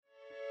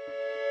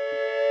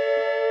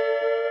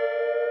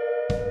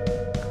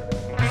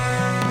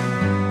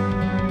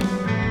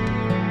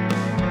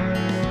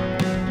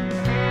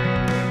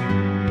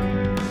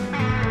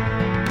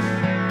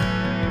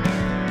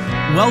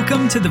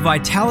Welcome to the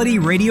Vitality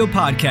Radio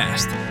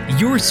Podcast,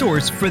 your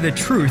source for the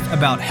truth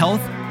about health,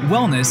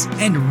 wellness,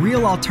 and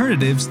real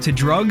alternatives to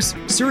drugs,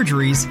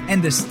 surgeries,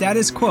 and the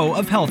status quo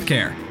of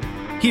healthcare.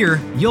 Here,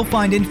 you'll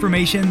find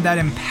information that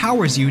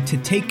empowers you to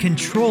take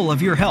control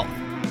of your health.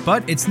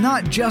 But it's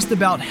not just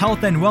about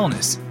health and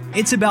wellness.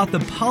 It's about the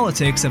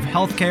politics of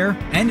healthcare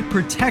and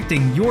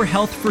protecting your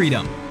health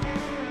freedom.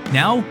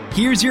 Now,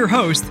 here's your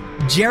host,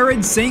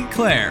 Jared St.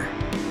 Clair.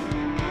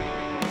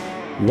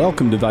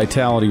 Welcome to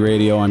Vitality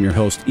Radio. I'm your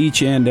host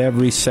each and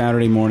every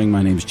Saturday morning.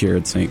 My name's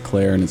Jared St.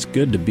 Clair, and it's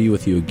good to be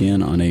with you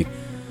again on a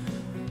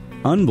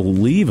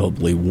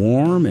unbelievably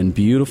warm and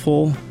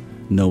beautiful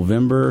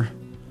November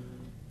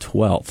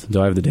 12th.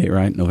 Do I have the date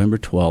right? November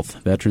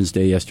 12th, Veterans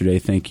Day yesterday.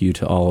 Thank you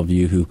to all of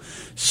you who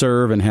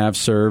serve and have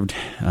served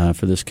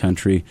for this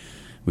country.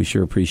 We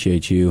sure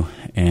appreciate you,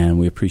 and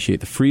we appreciate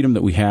the freedom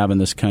that we have in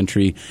this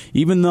country,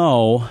 even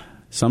though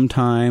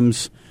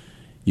sometimes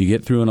you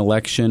get through an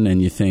election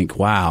and you think,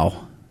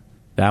 wow,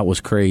 that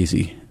was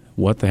crazy.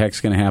 What the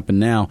heck's going to happen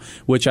now?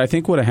 Which I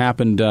think would have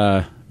happened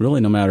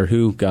really no matter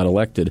who got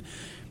elected.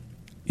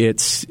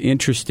 It's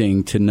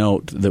interesting to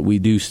note that we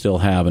do still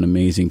have an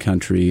amazing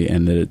country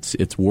and that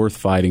it's worth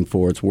fighting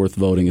for, it's worth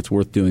voting, it's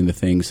worth doing the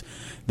things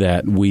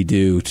that we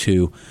do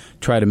to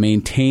try to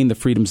maintain the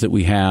freedoms that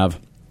we have.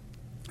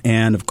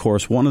 And, of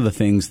course, one of the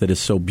things that is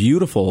so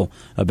beautiful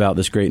about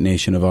this great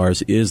nation of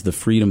ours is the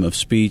freedom of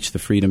speech, the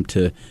freedom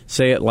to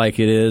say it like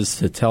it is,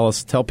 to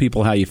tell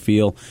people how you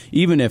feel,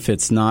 even if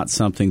it's not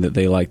something that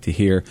they like to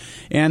hear.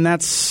 And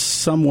that's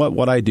somewhat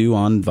what I do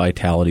on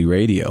Vitality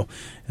Radio.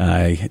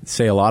 I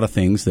say a lot of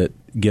things that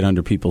get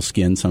under people's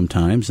skin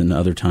sometimes, and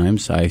other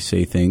times I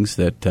say things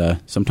that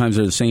sometimes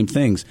are the same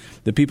things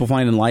that people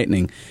find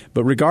enlightening.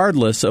 But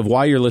regardless of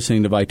why you're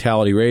listening to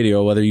Vitality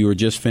Radio, whether you were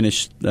just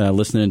finished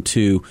listening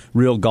to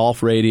Real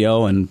Golf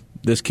Radio and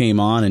this came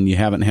on and you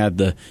haven't had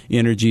the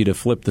energy to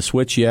flip the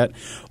switch yet,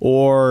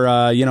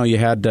 or you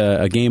had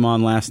a game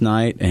on last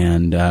night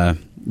and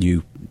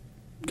you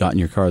got in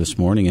your car this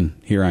morning and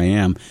here I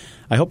am.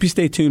 I hope you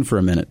stay tuned for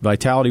a minute.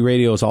 Vitality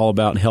Radio is all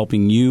about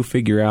helping you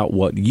figure out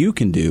what you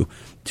can do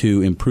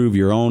to improve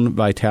your own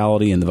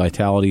vitality and the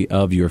vitality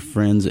of your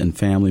friends and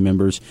family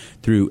members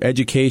through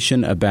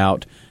education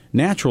about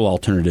natural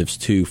alternatives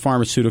to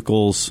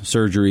pharmaceuticals,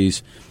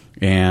 surgeries,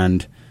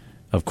 and,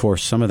 of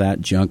course, some of that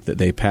junk that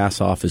they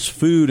pass off as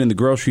food in the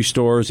grocery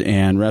stores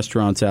and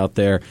restaurants out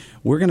there.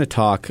 We're going to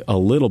talk a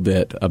little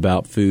bit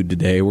about food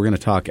today. We're going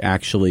to talk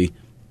actually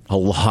a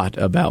lot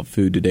about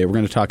food today. We're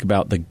going to talk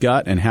about the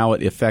gut and how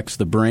it affects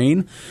the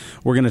brain.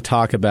 We're going to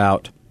talk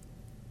about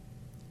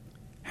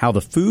how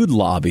the food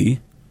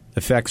lobby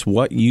affects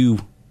what you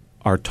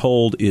are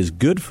told is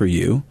good for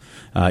you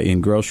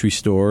in grocery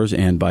stores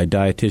and by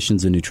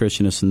dietitians and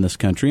nutritionists in this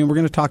country. And we're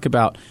going to talk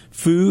about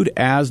food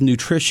as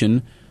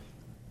nutrition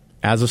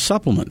as a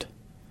supplement.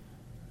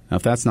 Now,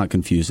 if that's not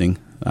confusing,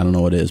 I don't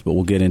know what is, but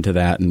we'll get into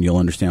that and you'll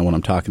understand what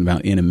I'm talking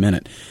about in a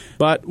minute.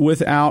 But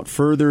without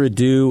further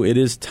ado, it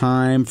is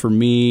time for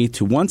me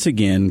to once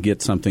again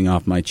get something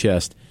off my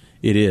chest.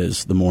 It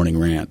is the Morning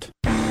Rant.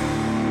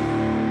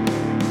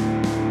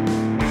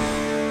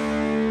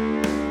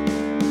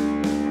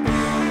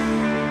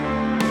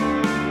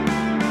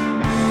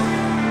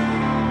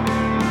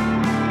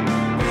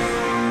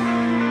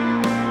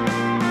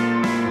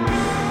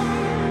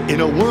 In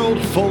a world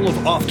full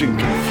of often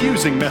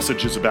confusing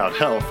messages about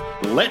health,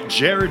 let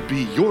Jared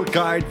be your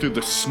guide through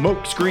the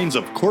smokescreens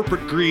of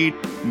corporate greed,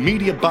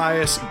 media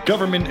bias,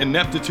 government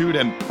ineptitude,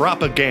 and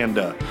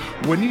propaganda.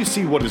 When you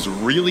see what is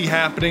really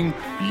happening,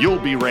 you'll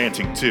be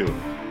ranting too.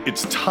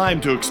 It's time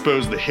to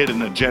expose the hidden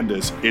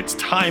agendas. It's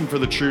time for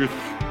the truth.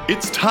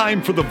 It's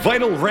time for the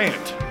Vital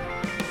Rant.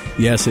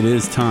 Yes, it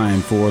is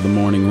time for the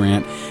Morning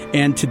Rant.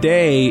 And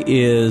today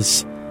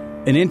is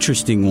an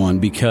interesting one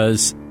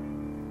because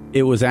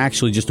it was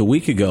actually just a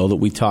week ago that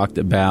we talked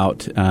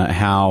about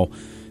how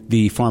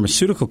the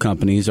pharmaceutical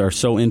companies are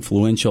so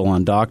influential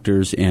on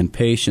doctors and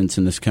patients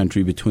in this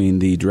country between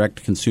the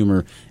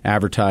direct-to-consumer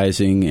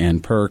advertising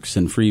and perks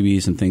and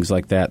freebies and things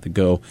like that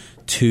go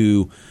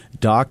to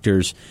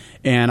doctors.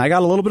 And I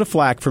got a little bit of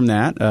flack from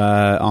that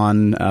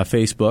on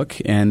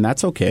Facebook, and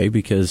that's okay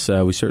because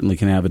we certainly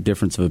can have a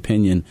difference of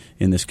opinion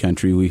in this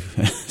country. We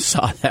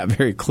saw that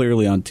very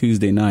clearly on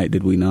Tuesday night,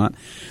 did we not?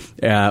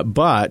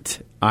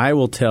 But I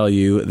will tell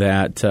you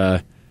that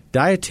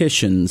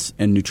dietitians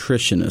and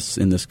nutritionists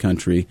in this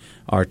country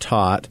are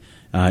taught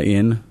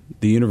in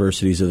the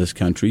universities of this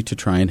country to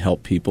try and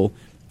help people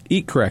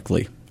eat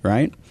correctly,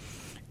 right?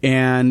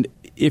 And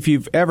if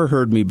you've ever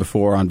heard me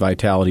before on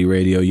Vitality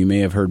Radio, you may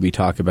have heard me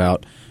talk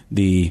about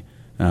the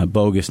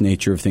bogus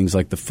nature of things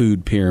like the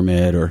food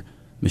pyramid or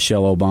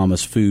Michelle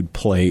Obama's food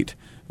plate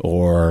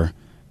or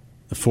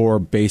the 4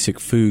 basic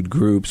food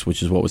groups,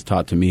 which is what was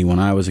taught to me when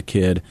I was a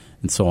kid,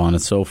 and so on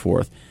and so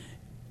forth.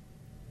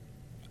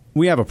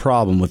 We have a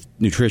problem with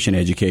nutrition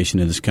education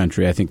in this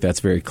country. I think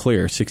that's very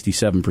clear.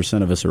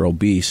 67% of us are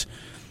obese,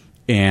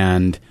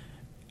 and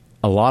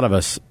a lot of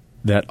us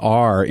that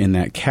are in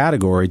that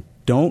category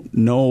don't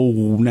know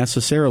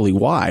necessarily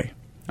why.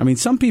 I mean,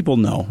 some people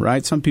know,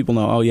 right? Some people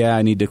know, oh, yeah,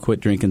 I need to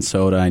quit drinking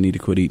soda. I need to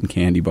quit eating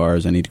candy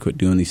bars. I need to quit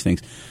doing these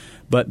things.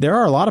 But there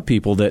are a lot of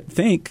people that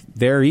think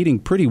they're eating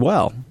pretty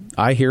well.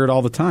 I hear it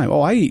all the time.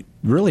 Oh, I eat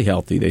really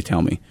healthy, they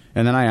tell me.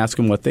 And then I ask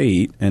them what they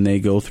eat, and they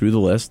go through the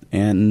list,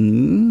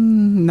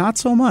 and not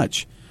so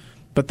much.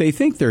 But they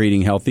think they're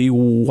eating healthy.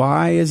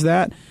 Why is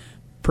that?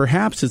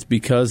 Perhaps it's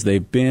because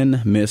they've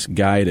been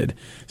misguided.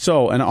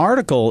 So an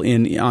article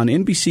on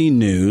NBC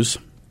News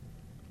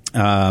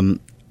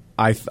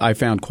I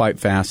found quite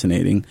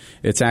fascinating.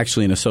 It's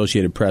actually an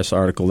Associated Press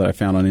article that I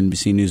found on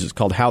NBC News. It's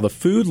called How the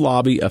Food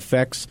Lobby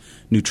Affects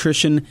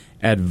Nutrition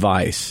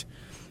Advice.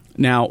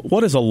 Now,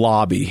 what is a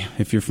lobby?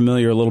 If you're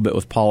familiar a little bit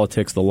with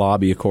politics, the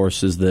lobby, of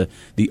course, is the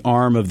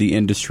arm of the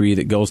industry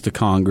that goes to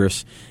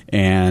Congress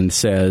and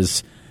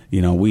says,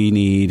 you know, we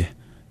need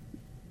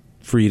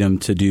freedom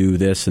to do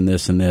this and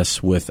this and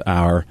this with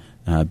our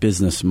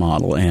business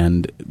model.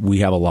 And we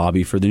have a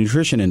lobby for the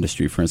nutrition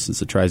industry, for instance,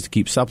 that tries to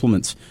keep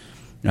supplements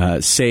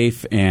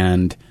safe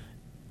and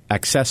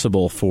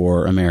accessible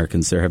for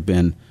Americans. There have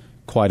been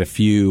quite a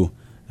few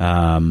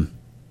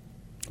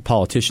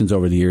politicians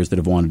over the years that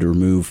have wanted to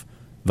remove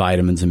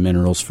vitamins and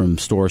minerals from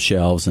store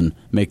shelves and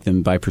make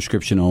them by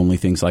prescription only,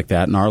 things like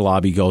that. And our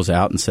lobby goes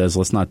out and says,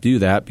 let's not do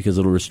that because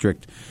it'll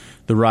restrict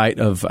the right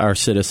of our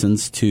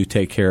citizens to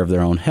take care of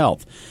their own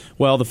health.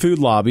 Well, the food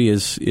lobby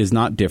is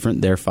not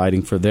different. They're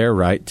fighting for their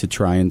right to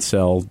try and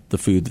sell the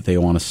food that they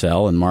want to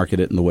sell and market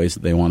it in the ways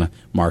that they want to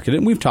market it.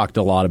 And we've talked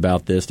a lot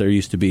about this. There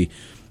used to be,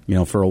 you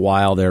know, for a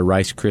while there,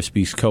 Rice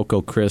Krispies,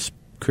 Cocoa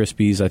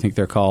Krispies, I think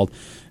they're called,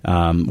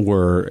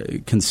 were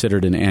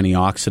considered an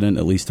antioxidant,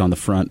 at least on the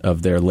front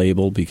of their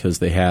label, because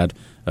they had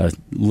a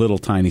little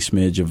tiny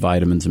smidge of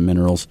vitamins and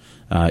minerals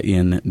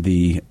in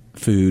the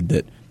food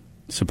that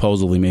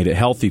supposedly made it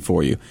healthy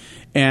for you.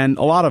 And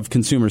a lot of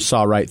consumers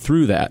saw right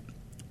through that.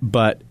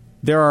 But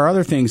there are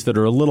other things that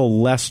are a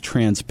little less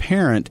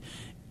transparent.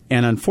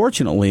 And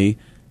unfortunately,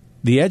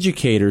 the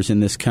educators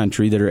in this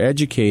country that are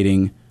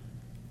educating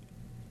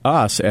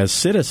us as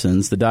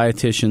citizens, the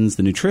dietitians,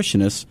 the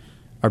nutritionists,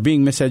 are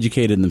being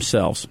miseducated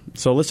themselves.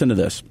 So listen to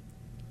this.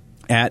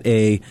 At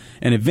an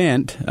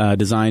event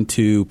designed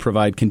to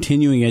provide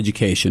continuing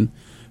education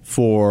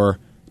for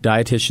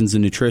dietitians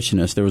and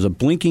nutritionists, there was a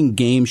blinking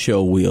game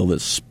show wheel that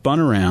spun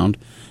around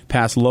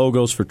past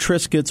logos for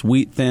Triscuits,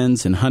 Wheat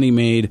Thins, and Honey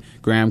Maid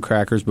graham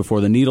crackers before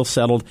the needle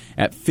settled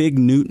at Fig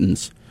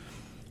Newtons.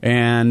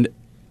 And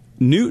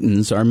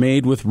Newtons are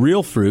made with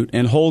real fruit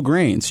and whole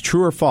grains.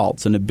 True or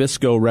false? A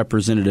Nabisco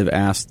representative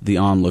asked the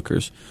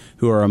onlookers,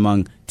 who are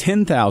among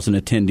 10,000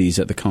 attendees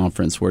at the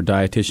conference where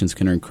dietitians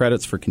can earn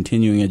credits for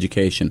continuing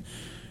education.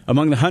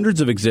 Among the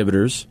hundreds of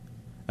exhibitors,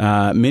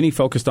 many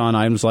focused on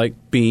items like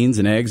beans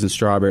and eggs and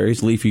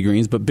strawberries, leafy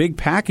greens, but big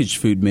packaged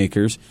food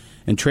makers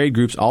and trade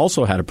groups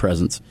also had a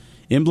presence,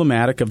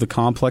 emblematic of the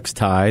complex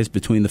ties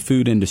between the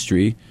food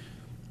industry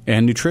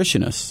and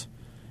nutritionists,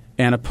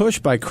 and a push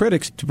by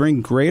critics to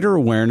bring greater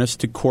awareness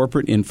to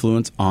corporate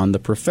influence on the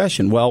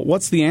profession. Well,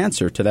 what's the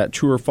answer to that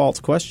true or false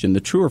question? The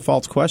true or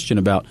false question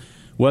about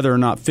whether or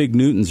not Fig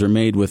Newtons are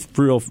made with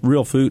real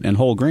fruit and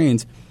whole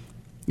grains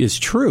is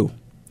true,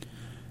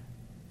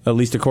 at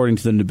least according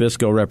to the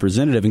Nabisco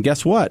representative. And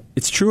guess what?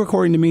 It's true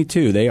according to me,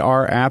 too. They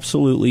are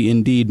absolutely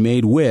indeed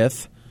made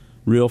with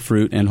real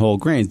fruit and whole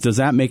grains. Does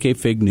that make a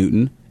Fig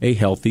Newton a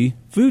healthy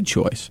food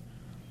choice?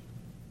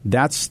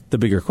 That's the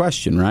bigger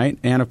question, right?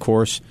 And, of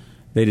course,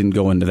 they didn't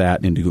go into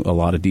that into a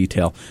lot of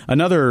detail.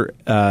 Another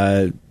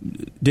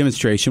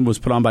demonstration was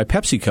put on by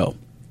PepsiCo.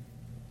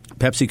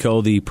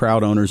 PepsiCo, the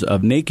proud owners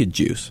of Naked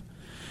Juice.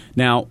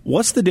 Now,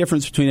 what's the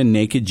difference between a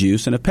Naked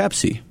Juice and a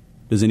Pepsi?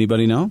 Does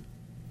anybody know?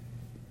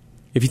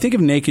 If you think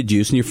of Naked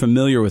Juice and you're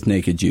familiar with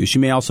Naked Juice,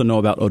 you may also know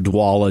about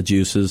Odwalla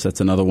juices.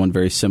 That's another one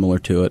very similar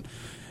to it.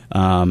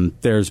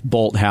 There's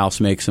Bolt House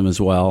makes them as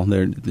well.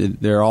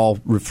 They're all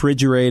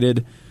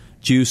refrigerated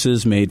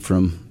juices made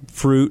from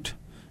fruit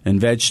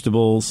and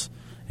vegetables,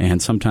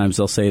 and sometimes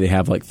they'll say they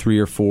have like 3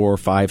 or 4 or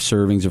 5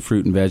 servings of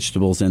fruit and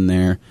vegetables in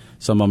there.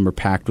 Some of them are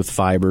packed with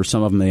fiber.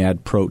 Some of them they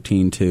add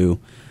protein to.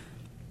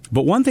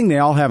 But one thing they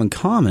all have in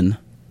common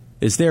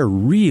is they're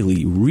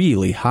really,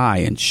 really high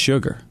in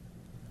sugar.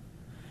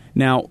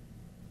 Now,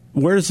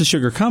 where does the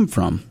sugar come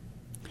from?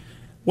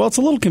 Well, it's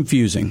a little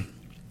confusing.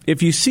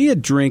 If you see a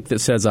drink that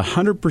says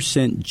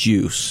 100%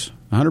 juice,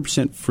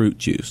 100% fruit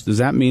juice, does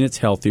that mean it's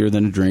healthier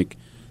than a drink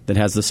that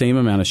has the same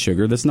amount of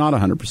sugar that's not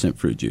 100%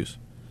 fruit juice?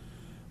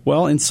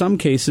 Well, in some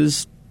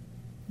cases,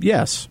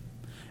 yes.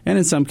 And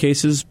in some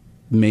cases,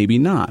 maybe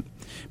not.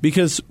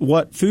 Because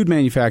what food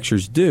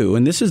manufacturers do,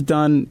 and this is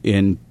done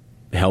in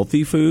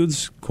healthy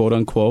foods, quote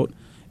unquote,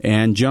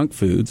 and junk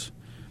foods.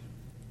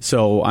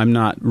 So I'm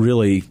not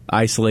really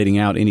isolating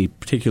out any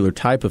particular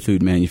type of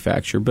food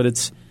manufacturer, but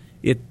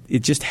it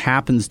just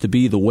happens to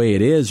be the way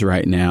it is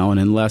right now. And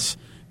unless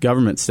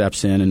government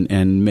steps in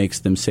and makes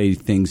them say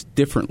things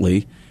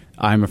differently,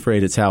 I'm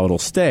afraid it's how it'll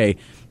stay.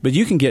 But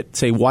you can get,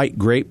 say, white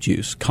grape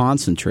juice,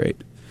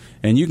 concentrate,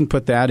 and you can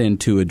put that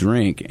into a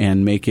drink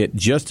and make it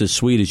just as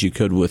sweet as you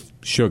could with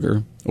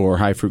sugar or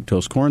high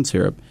fructose corn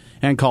syrup,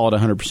 and call it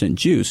 100%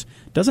 juice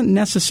doesn't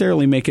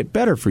necessarily make it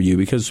better for you,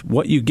 because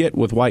what you get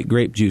with white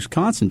grape juice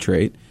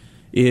concentrate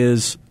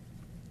is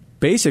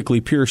basically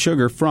pure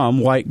sugar from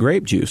white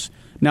grape juice.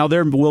 Now,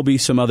 there will be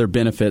some other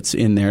benefits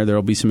in there. There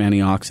will be some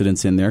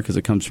antioxidants in there because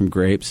it comes from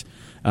grapes.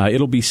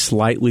 It'll be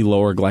slightly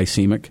lower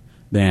glycemic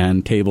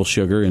than table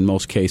sugar in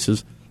most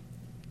cases,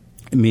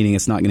 meaning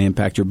it's not going to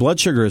impact your blood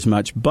sugar as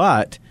much,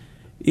 but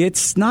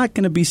it's not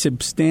going to be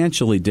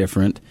substantially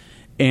different.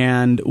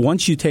 And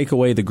once you take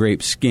away the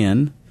grape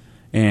skin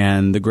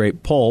and the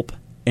grape pulp,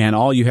 and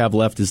all you have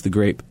left is the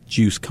grape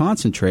juice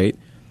concentrate,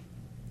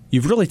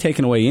 you've really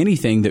taken away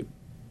anything that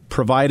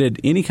provided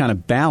any kind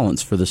of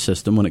balance for the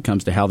system when it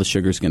comes to how the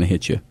sugar is going to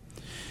hit you.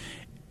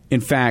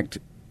 In fact,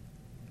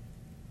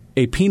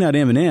 a peanut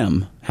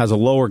M&M has a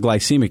lower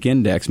glycemic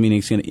index, meaning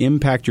it's going to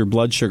impact your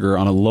blood sugar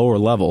on a lower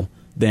level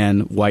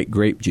than white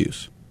grape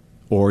juice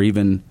or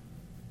even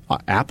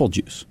apple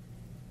juice.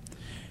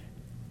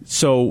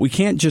 So we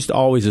can't just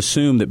always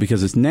assume that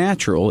because it's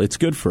natural, it's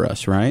good for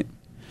us, right?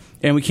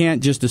 And we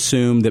can't just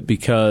assume that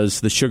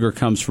because the sugar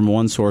comes from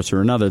one source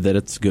or another that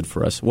it's good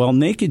for us. Well,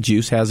 Naked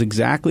Juice has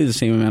exactly the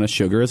same amount of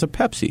sugar as a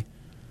Pepsi,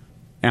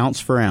 ounce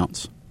for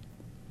ounce.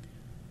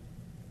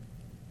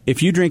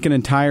 If you drink an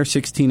entire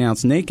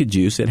 16-ounce Naked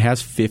Juice, it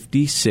has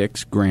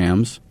 56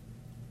 grams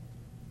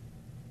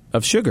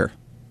of sugar.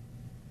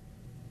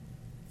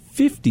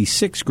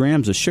 56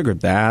 grams of sugar,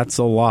 that's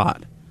a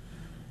lot.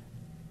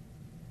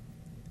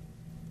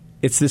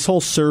 It's this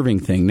whole serving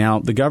thing. Now,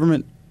 the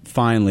government,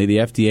 finally, the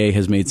FDA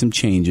has made some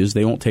changes.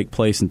 They won't take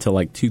place until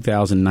like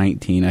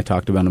 2019. I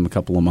talked about them a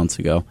couple of months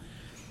ago.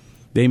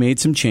 They made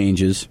some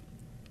changes,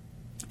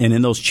 and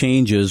in those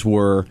changes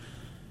were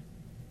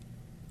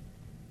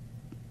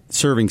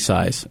serving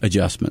size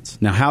adjustments.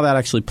 Now, how that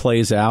actually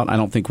plays out, I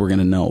don't think we're going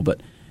to know,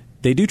 but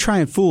they do try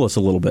and fool us a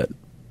little bit.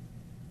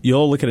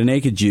 You'll look at a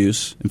Naked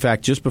Juice. In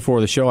fact, just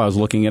before the show, I was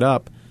looking it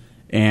up,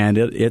 and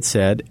it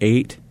said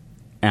 8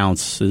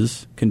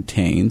 ounces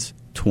contains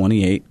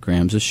 28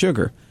 grams of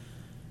sugar.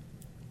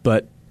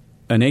 But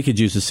a Naked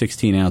Juice is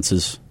 16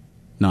 ounces,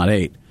 not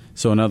 8.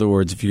 So in other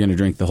words, if you're going to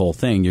drink the whole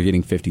thing, you're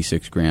getting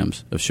 56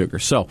 grams of sugar.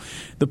 So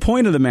the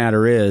point of the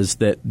matter is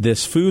that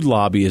this food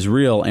lobby is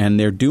real, and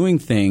they're doing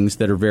things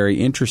that are very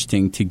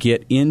interesting to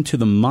get into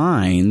the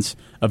minds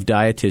of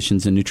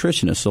dietitians and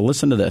nutritionists. So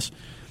listen to this.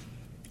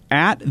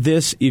 At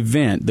this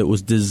event that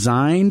was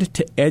designed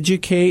to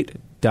educate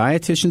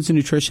dietitians and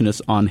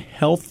nutritionists on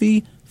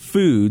healthy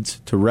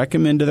foods to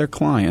recommend to their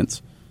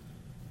clients,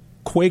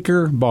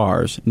 Quaker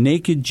bars,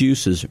 Naked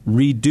Juices,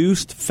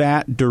 reduced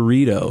fat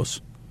Doritos,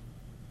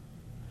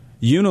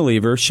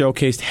 Unilever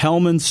showcased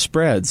Hellmann's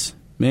spreads,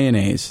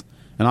 mayonnaise,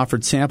 and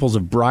offered samples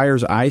of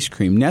Breyer's ice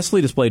cream.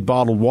 Nestle displayed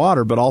bottled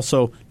water, but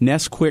also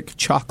Nesquik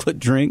chocolate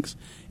drinks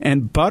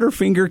and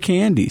Butterfinger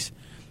candies.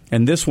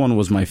 And this one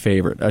was my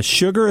favorite. A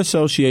Sugar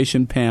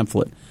Association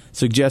pamphlet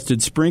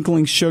suggested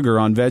sprinkling sugar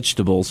on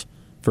vegetables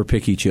for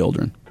picky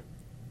children.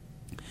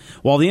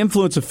 While the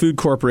influence of food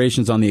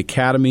corporations on the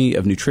Academy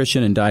of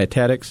Nutrition and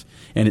Dietetics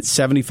and its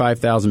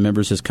 75,000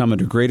 members has come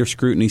under greater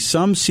scrutiny,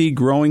 some see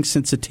growing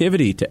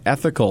sensitivity to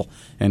ethical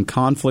and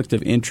conflict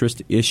of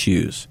interest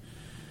issues.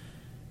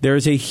 There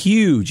is a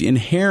huge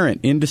inherent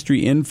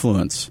industry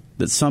influence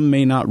that some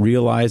may not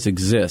realize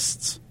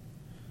exists.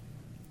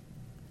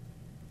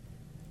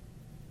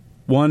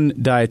 One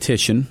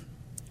dietitian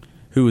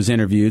who was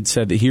interviewed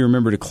said that he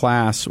remembered a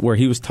class where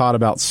he was taught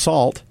about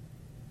salt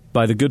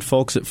by the good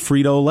folks at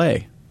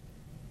Frito-Lay.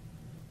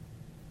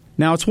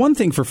 Now, it's one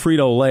thing for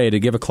Frito-Lay to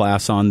give a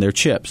class on their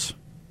chips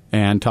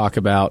and talk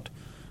about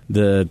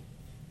the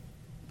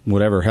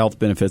whatever health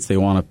benefits they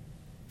want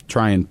to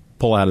try and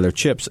pull out of their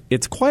chips.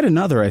 It's quite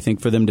another, I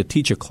think, for them to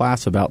teach a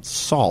class about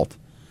salt,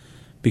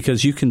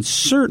 because you can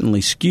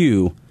certainly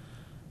skew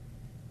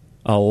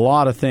a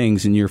lot of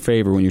things in your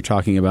favor when you're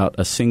talking about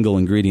a single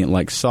ingredient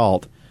like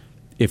salt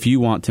if you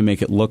want to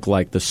make it look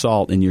like the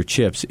salt in your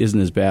chips isn't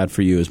as bad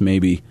for you as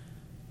maybe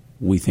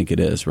we think it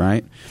is,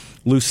 right?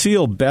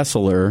 Lucille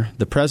Besseler,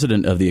 the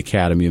president of the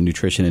Academy of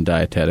Nutrition and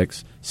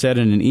Dietetics, said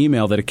in an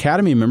email that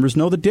Academy members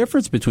know the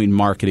difference between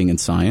marketing and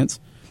science,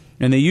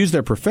 and they use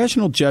their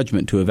professional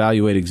judgment to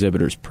evaluate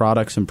exhibitors,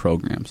 products, and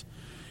programs.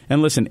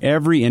 And listen,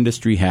 every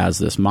industry has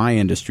this. My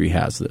industry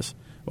has this.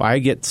 I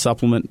get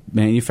supplement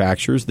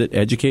manufacturers that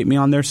educate me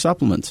on their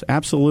supplements.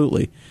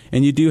 Absolutely.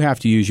 And you do have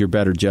to use your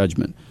better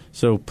judgment.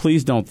 So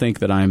please don't think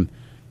that I'm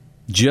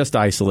just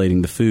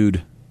isolating the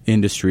food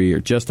industry or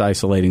just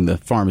isolating the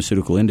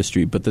pharmaceutical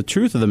industry. But the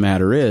truth of the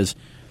matter is,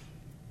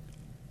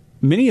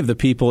 many of the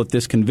people at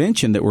this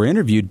convention that were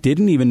interviewed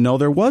didn't even know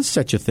there was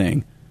such a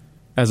thing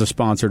as a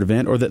sponsored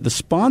event, or that the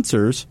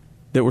sponsors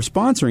that were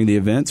sponsoring the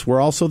events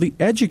were also the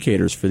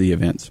educators for the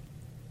events.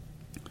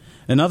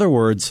 In other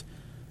words,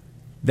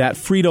 that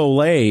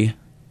Frito-Lay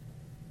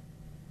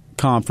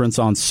conference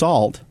on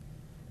salt,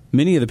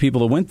 many of the people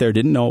that went there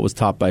didn't know it was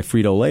taught by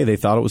Frito-Lay. They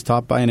thought it was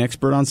taught by an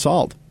expert on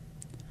salt.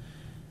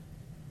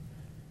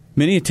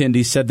 Many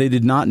attendees said they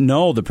did not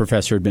know the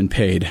professor had been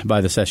paid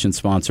by the session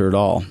sponsor at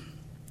all.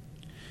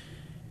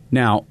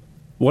 Now,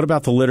 what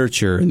about the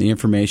literature and the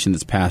information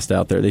that's passed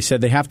out there? They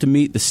said they have to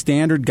meet the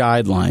standard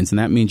guidelines, and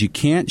that means you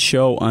can't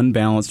show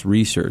unbalanced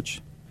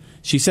research.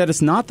 She said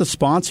it's not the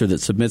sponsor that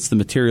submits the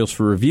materials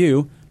for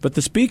review, but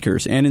the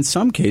speakers, and in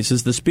some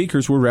cases, the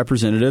speakers were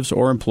representatives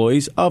or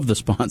employees of the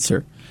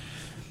sponsor.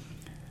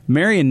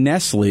 Marion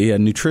Nestle, a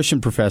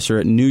nutrition professor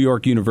at New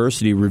York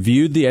University,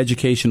 reviewed the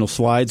educational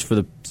slides for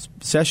the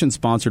session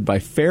sponsored by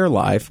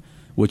Fairlife,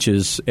 which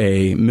is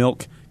a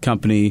milk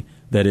company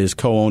that is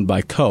co-owned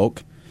by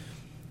Coke.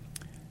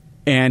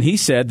 And he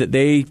said that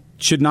they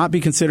should not be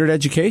considered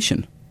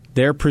education.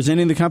 They're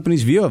presenting the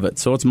company's view of it,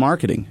 so it's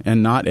marketing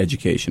and not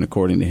education,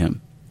 according to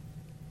him.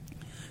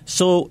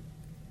 So,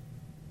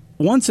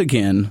 once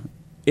again,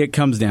 it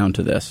comes down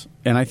to this,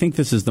 and I think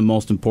this is the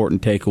most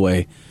important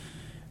takeaway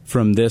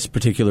from this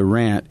particular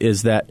rant,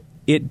 is that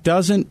it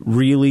doesn't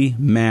really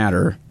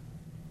matter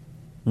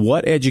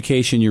what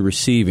education you're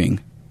receiving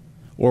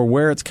or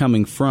where it's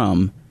coming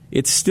from.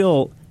 It's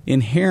still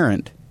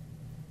inherent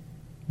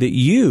that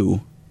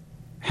you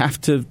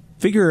have to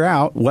figure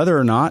out whether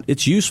or not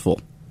it's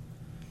useful,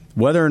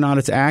 whether or not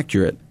it's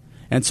accurate.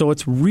 And so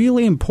it's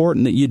really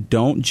important that you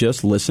don't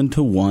just listen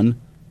to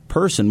one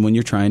person when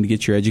you're trying to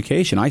get your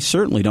education. I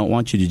certainly don't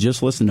want you to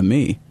just listen to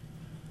me.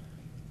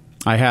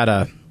 I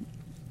had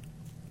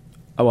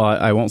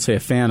I won't say a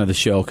fan of the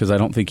show because I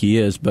don't think he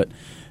is, but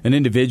an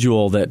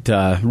individual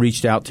that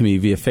reached out to me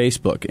via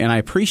Facebook. And I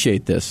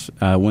appreciate this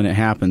when it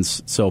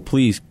happens, so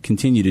please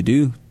continue to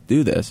do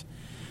this.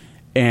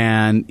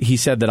 And he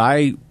said that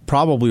I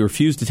probably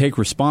refuse to take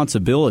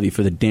responsibility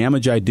for the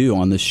damage I do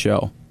on this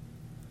show.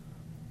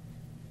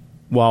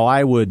 While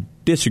I would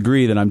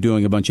disagree that I'm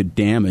doing a bunch of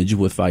damage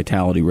with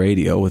Vitality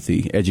Radio, with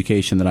the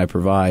education that I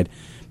provide,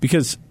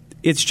 because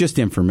it's just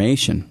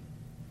information.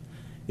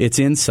 It's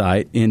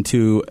insight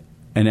into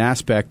an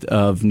aspect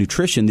of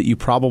nutrition that you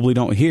probably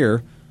don't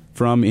hear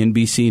from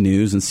NBC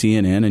News and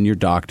CNN and your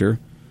doctor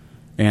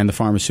and the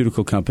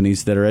pharmaceutical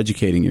companies that are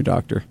educating your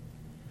doctor.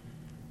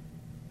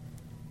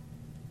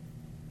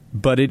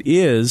 But it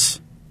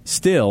is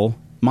still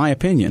my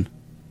opinion.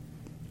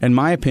 And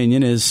my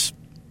opinion is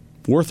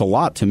worth a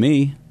lot to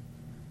me.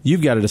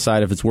 You've got to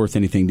decide if it's worth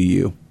anything to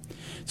you.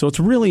 So it's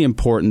really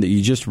important that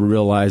you just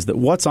realize that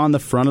what's on the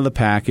front of the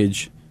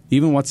package,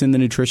 even what's in the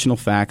nutritional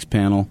facts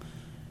panel,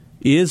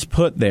 is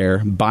put there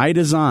by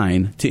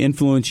design to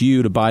influence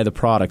you to buy the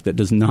product. That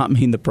does not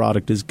mean the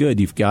product is good.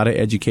 You've got to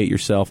educate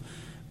yourself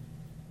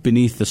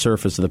beneath the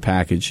surface of the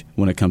package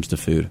when it comes to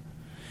food.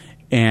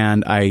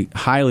 And I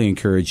highly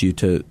encourage you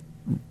to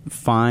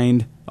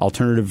find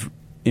alternative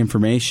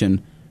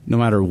information no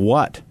matter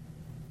what.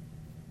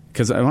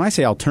 Because when I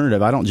say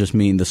alternative, I don't just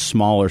mean the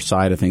smaller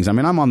side of things. I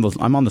mean, I'm on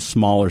the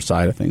smaller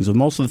side of things. With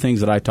most of the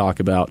things that I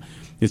talk about,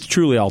 it's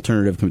truly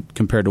alternative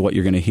compared to what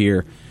you're going to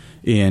hear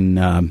in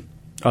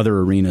other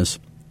arenas.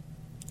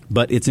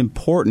 But it's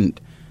important,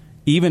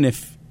 even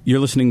if you're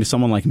listening to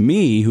someone like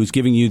me who's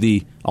giving you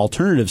the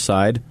alternative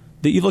side,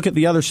 that you look at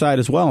the other side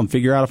as well and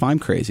figure out if I'm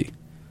crazy.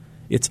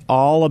 It's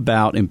all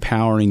about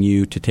empowering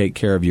you to take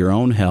care of your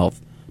own health,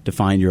 to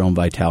find your own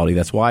vitality.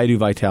 That's why I do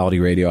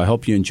Vitality Radio. I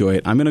hope you enjoy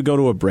it. I'm going to go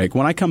to a break.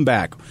 When I come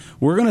back,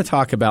 we're going to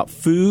talk about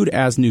food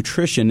as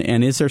nutrition,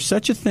 and is there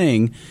such a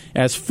thing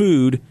as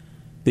food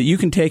that you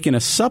can take in a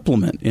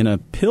supplement, in a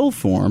pill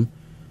form,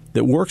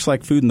 that works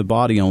like food in the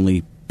body,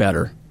 only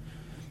better?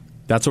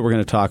 That's what we're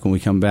going to talk when we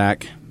come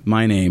back.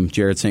 My name,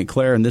 Jared St.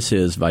 Clair, and this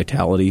is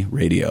Vitality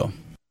Radio.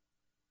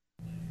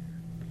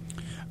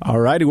 All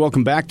righty,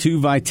 welcome back to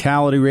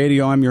Vitality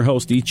Radio. I'm your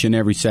host each and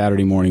every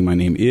Saturday morning. My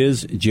name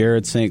is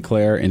Jared St.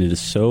 Clair, and it is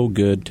so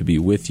good to be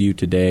with you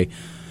today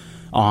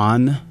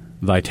on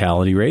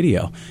Vitality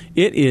Radio.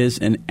 It is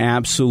an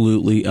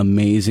absolutely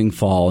amazing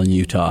fall in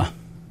Utah.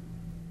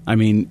 I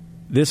mean,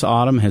 this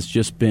autumn has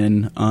just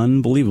been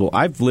unbelievable.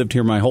 I've lived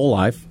here my whole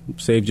life,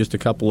 save just a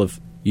couple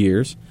of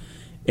years,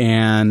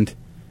 and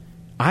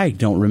I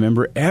don't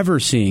remember ever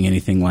seeing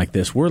anything like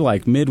this. We're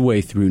like midway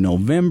through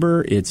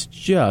November. It's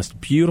just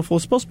beautiful.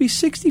 It's supposed to be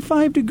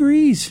 65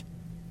 degrees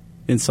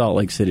in Salt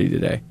Lake City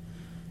today.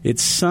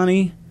 It's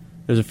sunny.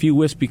 There's a few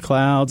wispy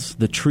clouds.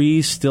 The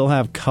trees still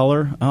have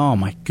color. Oh,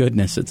 my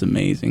goodness, it's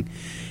amazing.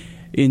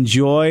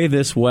 Enjoy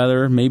this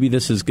weather. Maybe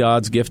this is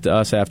God's gift to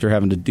us after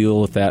having to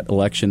deal with that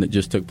election that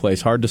just took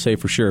place. Hard to say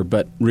for sure,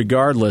 but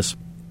regardless,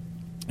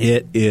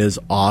 it is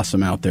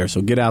awesome out there.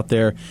 So get out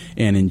there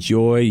and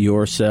enjoy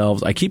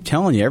yourselves. I keep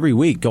telling you every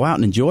week, go out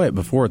and enjoy it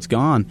before it's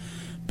gone.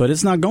 But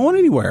it's not going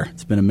anywhere.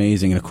 It's been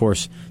amazing. And, of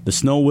course, the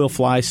snow will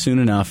fly soon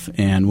enough.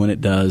 And when it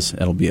does,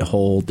 it'll be a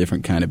whole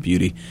different kind of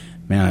beauty.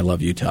 Man, I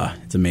love Utah.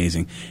 It's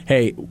amazing.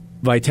 Hey,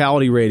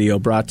 Vitality Radio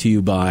brought to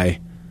you by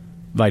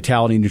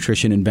Vitality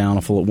Nutrition in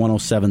Bountiful at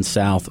 107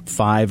 South,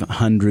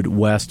 500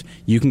 West.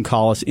 You can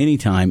call us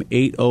anytime,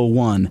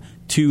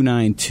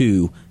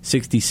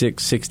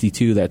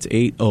 801-292-6662. That's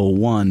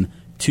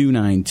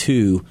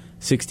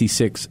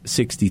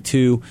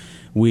 801-292-6662.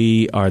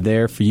 We are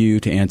there for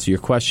you to answer your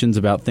questions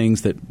about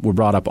things that were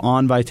brought up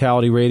on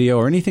Vitality Radio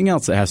or anything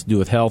else that has to do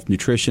with health,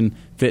 nutrition,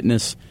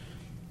 fitness,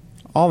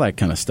 all that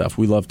kind of stuff.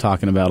 We love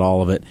talking about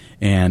all of it,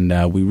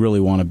 and we really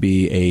want to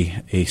be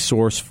a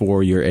source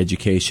for your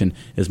education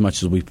as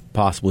much as we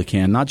possibly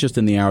can, not just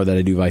in the hour that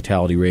I do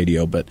Vitality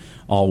Radio, but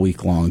all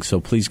week long. So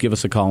please give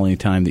us a call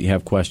anytime that you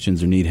have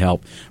questions or need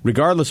help.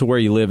 Regardless of where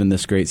you live in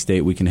this great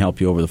state, we can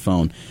help you over the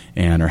phone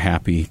and are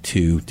happy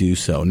to do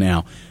so.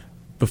 Now,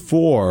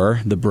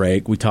 before the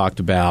break, we talked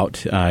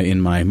about,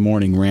 in my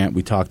morning rant,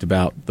 we talked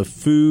about the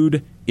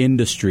food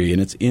industry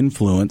and its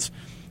influence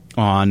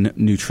on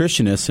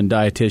nutritionists and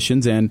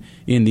dietitians and,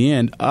 in the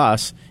end,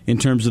 us in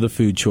terms of the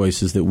food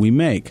choices that we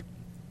make.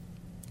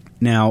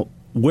 Now,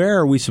 where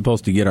are we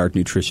supposed to get our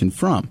nutrition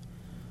from?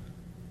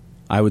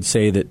 I would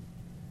say that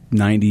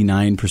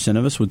 99%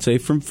 of us would say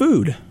from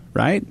food,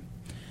 right?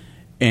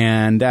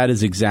 And that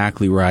is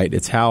exactly right.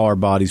 It's how our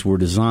bodies were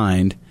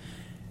designed.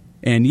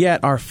 And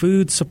yet our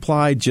food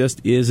supply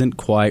just isn't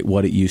quite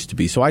what it used to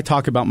be. So I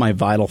talk about my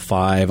Vital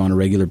 5 on a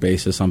regular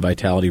basis on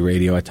Vitality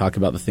Radio. I talk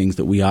about the things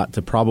that we ought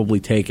to probably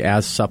take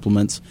as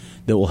supplements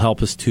that will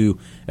help us to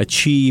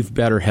achieve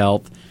better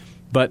health.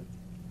 But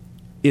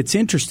it's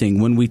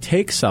interesting. When we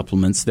take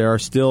supplements, there are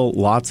still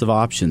lots of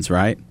options,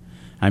 right?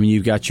 I mean,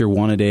 you've got your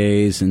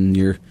one-a-days and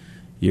your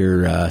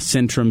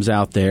Centrums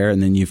out there,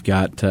 and then you've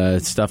got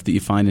stuff that you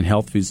find in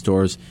health food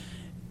stores.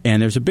 And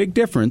there's a big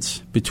difference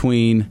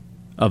between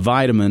a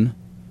vitamin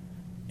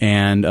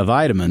and a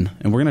vitamin,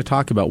 and we're going to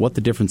talk about what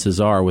the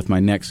differences are with my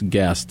next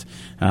guest.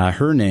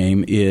 Her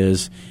name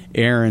is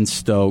Erin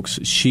Stokes.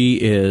 She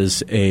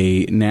is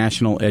a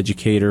national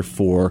educator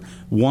for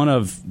one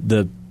of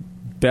the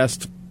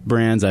best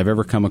brands I've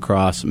ever come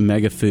across,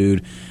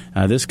 Megafood.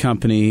 This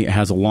company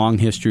has a long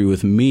history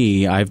with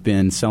me. I've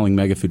been selling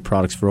Megafood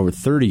products for over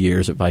 30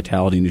 years at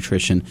Vitality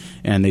Nutrition,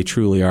 and they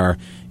truly are,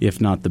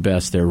 if not the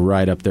best, they're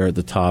right up there at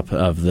the top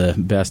of the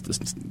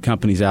best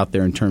companies out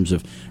there in terms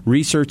of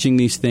researching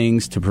these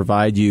things to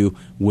provide you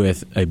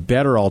with a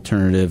better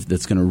alternative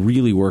that's going to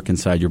really work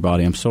inside your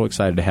body. I'm so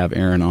excited to have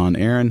Erin on.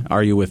 Erin,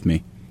 are you with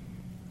me?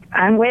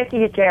 I'm with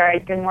you,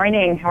 Jared. Good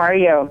morning. How are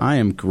you? I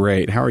am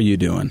great. How are you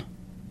doing?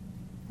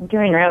 I'm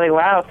doing really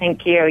well,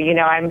 thank you. You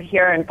know, I'm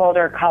here in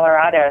Boulder,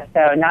 Colorado,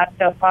 so not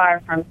so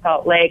far from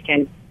Salt Lake,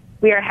 and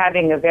we are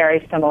having a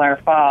very similar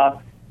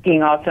fall,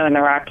 being also in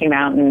the Rocky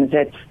Mountains.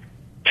 It's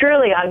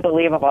truly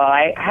unbelievable.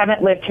 I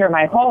haven't lived here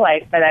my whole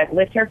life, but I've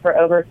lived here for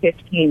over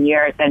 15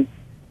 years, and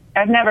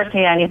I've never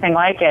seen anything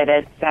like it.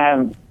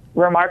 It's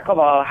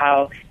remarkable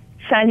how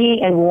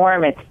sunny and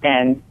warm it's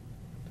been.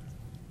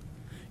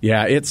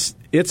 Yeah,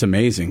 it's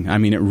amazing. I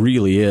mean, it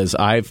really is.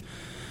 I've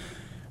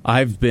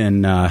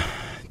been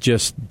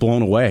just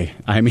blown away.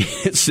 I mean,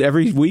 it's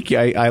every week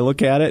I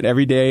look at it.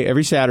 Every day,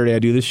 every Saturday I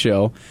do this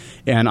show,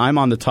 and I'm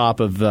on the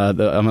top of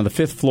I'm on the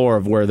fifth floor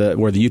of where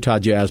the Utah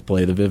Jazz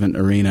play, the Vivint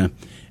Arena,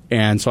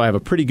 and so I have a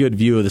pretty good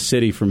view of the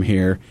city from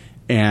here.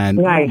 And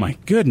nice. Oh my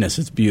goodness,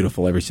 it's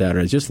beautiful every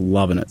Saturday. Just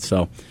loving it.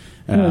 So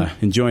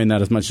enjoying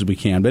that as much as we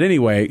can. But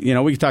anyway, you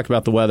know, we can talk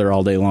about the weather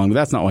all day long, but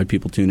that's not why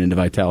people tune into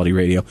Vitality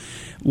Radio.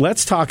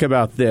 Let's talk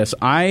about this.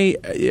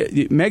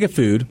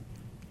 Megafood.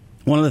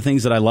 One of the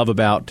things that I love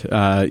about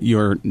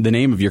the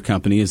name of your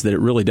company is that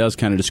it really does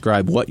kind of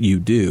describe what you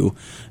do.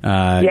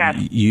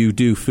 Yes. You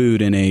do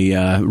food in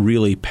a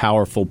really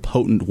powerful,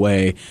 potent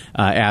way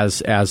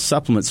as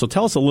supplements. So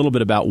tell us a little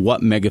bit about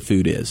what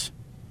Megafood is.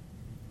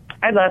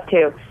 I'd love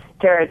to.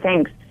 Jared,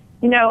 thanks.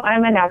 You know,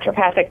 I'm a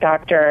naturopathic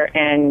doctor,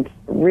 and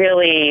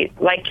really,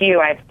 like you,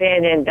 I've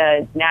been in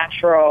the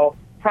natural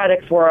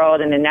products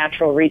world and the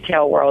natural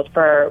retail world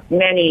for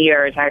many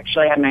years. I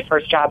actually had my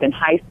first job in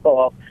high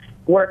school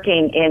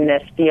working in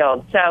this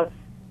field. So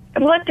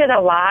I've looked at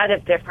a lot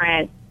of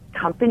different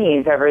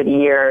companies over the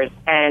years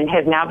and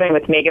have now been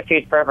with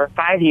Megafood for over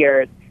 5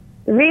 years.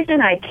 The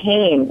reason I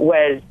came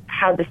was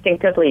how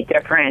distinctively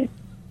different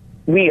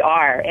we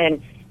are.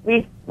 And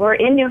we're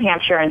in New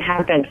Hampshire and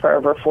have been for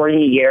over 40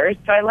 years.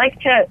 So I like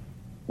to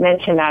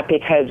mention that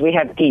because we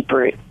have deep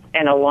roots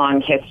and a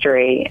long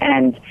history.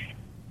 And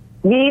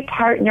we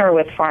partner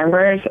with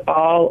farmers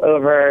all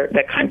over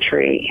the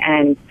country.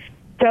 And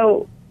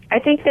so I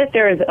think that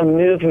there is a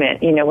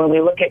movement, you know, when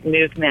we look at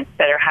movements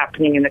that are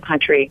happening in the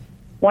country,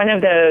 one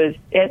of those,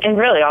 and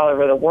really all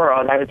over the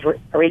world. I was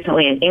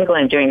recently in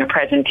England doing a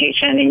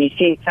presentation, and you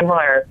see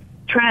similar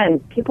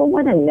trends. People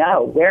want to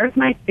know, where's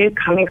my food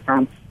coming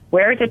from?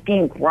 Where is it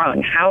being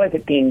grown? How is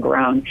it being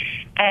grown?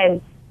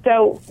 And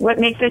so what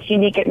makes us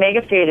unique at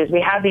Megafood is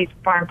we have these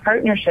farm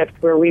partnerships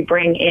where we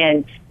bring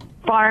in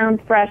farm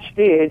fresh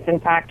foods. In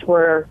fact,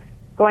 we're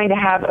going to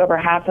have over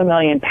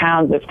 500,000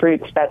 pounds of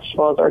fruits,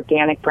 vegetables,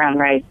 organic brown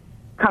rice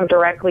come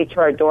directly to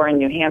our door in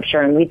New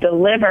Hampshire, and we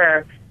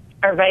deliver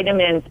our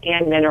vitamins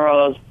and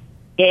minerals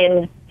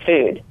in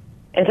food.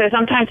 And so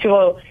sometimes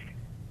people,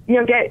 you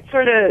know, get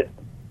sort of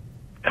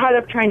caught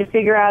up trying to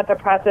figure out the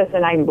process,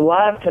 and I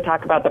love to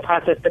talk about the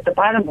process, but the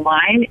bottom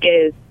line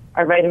is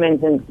our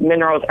vitamins and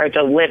minerals are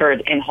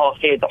delivered in whole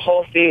food. The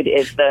whole food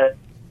is the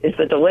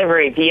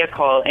delivery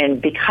vehicle, and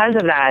because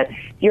of that,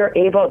 you're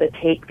able to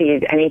take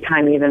these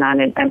anytime, even on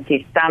an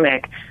empty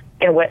stomach.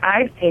 And what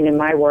I've seen in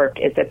my work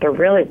is that they're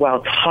really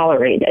well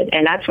tolerated,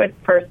 and that's what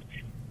first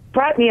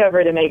brought me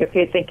over to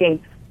MegaFood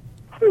thinking,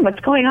 what's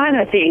going on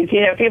with these?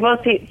 People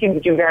seem to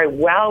do very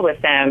well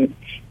with them,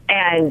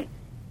 and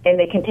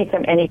they can take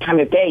them any time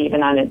of day,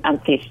 even on an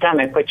empty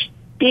stomach, which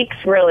speaks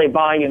really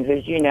volumes,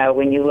 as you know,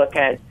 when you look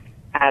at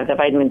the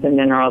vitamins and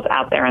minerals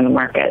out there in the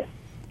market.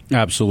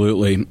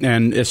 Absolutely,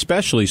 and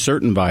especially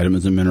certain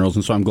vitamins and minerals.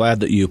 And so I'm glad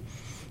that you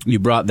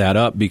brought that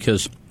up,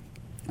 because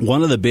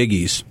one of the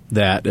biggies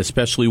that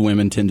especially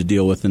women tend to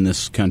deal with in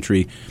this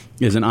country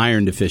is an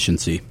iron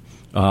deficiency,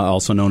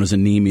 also known as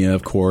anemia,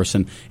 of course.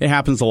 And it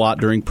happens a lot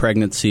during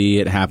pregnancy.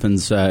 It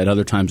happens at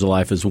other times of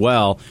life as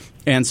well.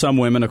 And some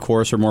women, of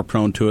course, are more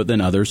prone to it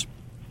than others.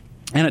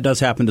 And it does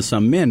happen to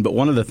some men. But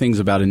one of the things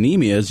about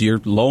anemia is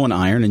you're low in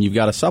iron and you've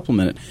got to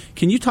supplement it.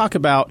 Can you talk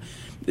about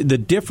the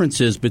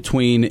differences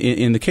between,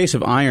 in the case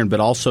of iron, but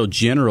also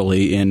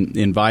generally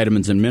in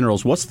vitamins and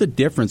minerals? What's the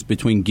difference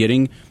between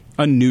getting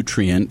a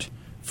nutrient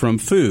from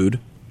food,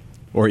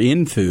 or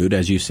in food,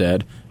 as you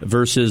said,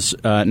 versus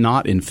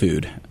not in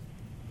food?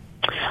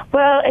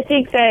 Well, I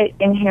think that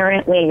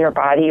inherently your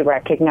body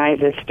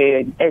recognizes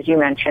food. As you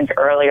mentioned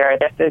earlier,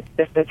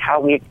 this is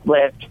how we've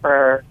lived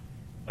for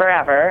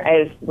forever,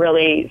 as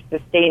really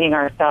sustaining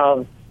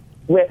ourselves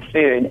with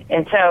food.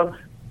 And so,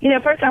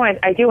 first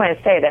I do want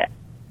to say that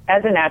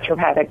as a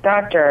naturopathic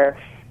doctor,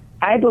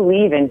 I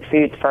believe in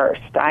food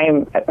first.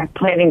 I'm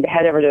planning to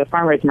head over to the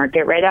farmers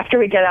market right after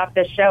we get off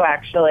this show,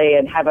 actually,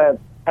 and have a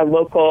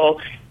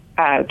local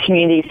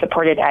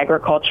community-supported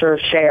agriculture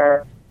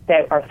share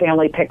that our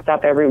family picks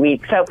up every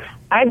week. So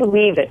I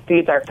believe that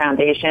food's our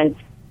foundation.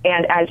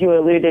 And as you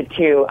alluded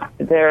to,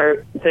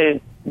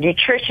 the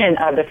nutrition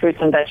of the fruits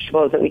and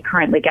vegetables that we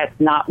currently get is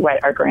not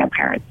what our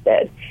grandparents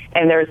did.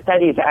 And there are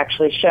studies that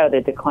actually show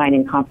the decline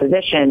in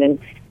composition. And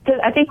so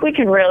I think we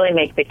can really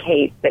make the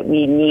case that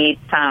we need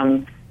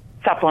some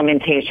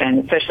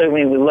supplementation, especially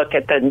when we look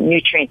at the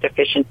nutrient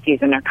deficiencies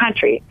in our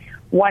country.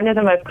 One of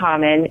the most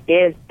common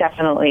is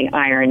definitely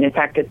iron. In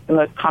fact, it's the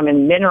most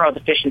common mineral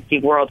deficiency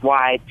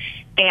worldwide.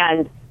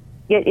 And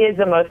it is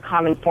the most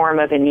common form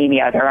of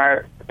anemia. There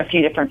are a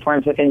few different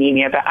forms of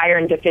anemia, but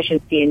iron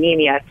deficiency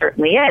anemia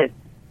certainly is.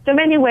 So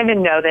many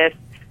women know this.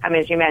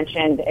 As you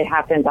mentioned, it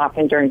happens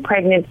often during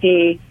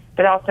pregnancy,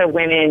 but also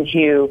women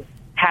who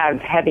have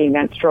heavy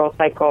menstrual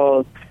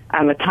cycles,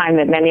 a time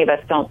that many of us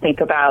don't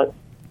think about,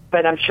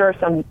 but I'm sure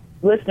some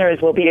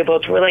listeners will be able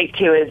to relate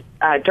to, is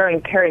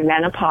during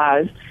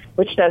perimenopause,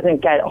 which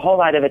doesn't get a whole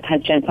lot of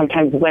attention.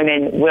 Sometimes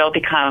women will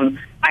become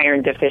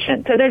iron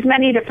deficient. So there's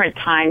many different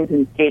times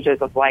and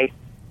stages of life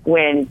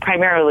when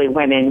primarily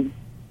women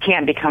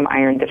can become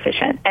iron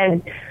deficient.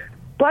 And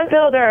Blood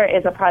Builder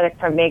is a product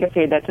from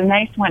MegaFood that's a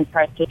nice one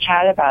for us to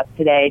chat about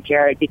today,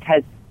 Jared,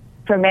 because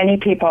for many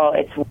people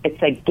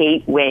it's a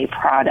gateway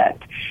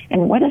product.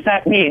 And what does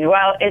that mean?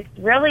 Well, it's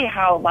really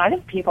how a lot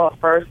of people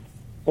first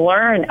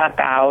learn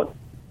about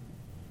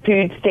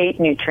food state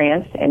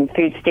nutrients, and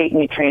food state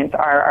nutrients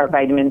are our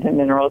vitamins and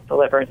minerals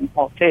delivered in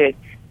whole food,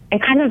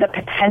 and kind of the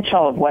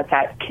potential of what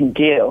that can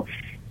do.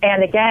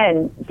 And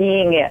again,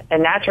 being a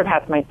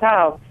naturopath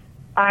myself,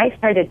 I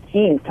started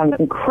seeing some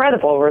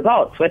incredible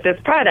results with this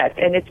product,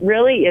 and it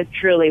really is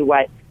truly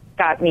what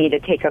got me to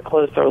take a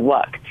closer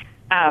look.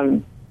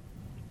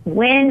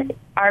 When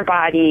our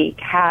body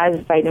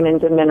has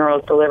vitamins and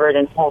minerals delivered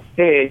in whole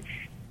food,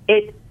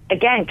 it,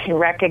 again, can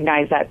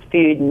recognize that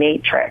food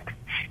matrix.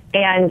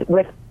 And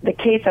with the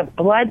case of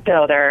Blood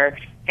Builder,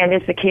 and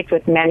it's the case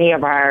with many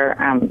of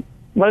our,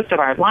 most of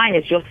our line,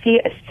 is you'll see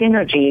a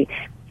synergy.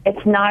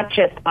 It's not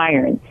just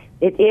iron.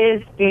 It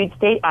is food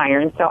state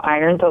iron, so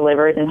iron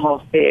delivered in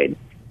whole food.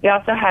 We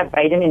also have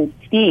vitamin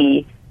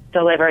C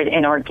delivered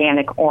in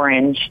organic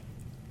orange,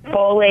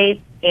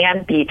 folate,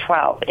 and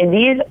B12. And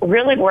these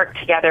really work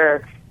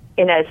together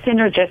in a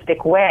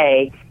synergistic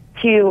way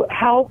to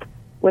help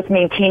with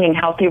maintaining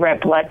healthy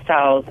red blood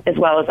cells as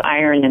well as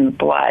iron in the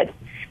blood.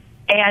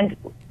 And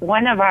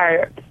one of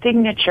our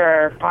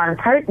signature farm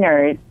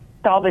partners,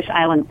 Sawbush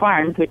Island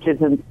Farms, which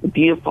is in the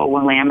beautiful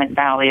Willamette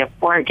Valley of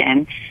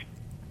Oregon,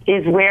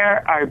 is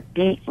where our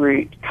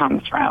beetroot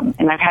comes from.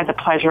 And I've had the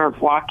pleasure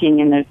of walking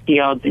in those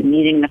fields and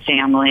meeting the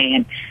family.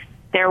 And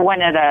they're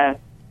one of the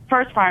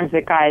first farms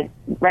that got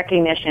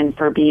recognition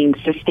for being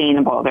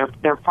sustainable.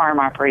 Their farm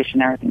operation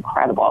there is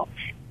incredible.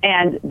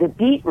 And the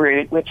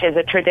beetroot, which is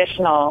a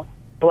traditional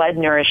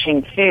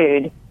blood-nourishing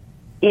food,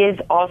 is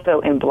also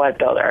in Blood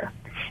Builder.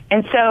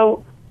 And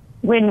so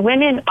when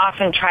women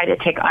often try to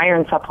take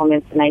iron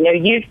supplements, and I know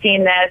you've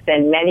seen this,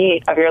 and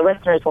many of your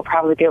listeners will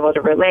probably be able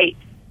to relate,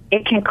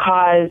 it can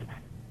cause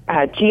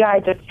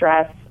GI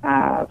distress,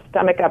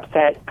 stomach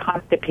upset,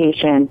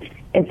 constipation.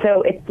 And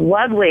so it's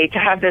lovely to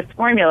have this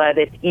formula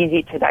that's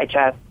easy to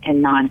digest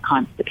and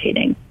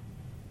non-constipating.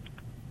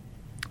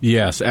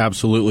 Yes,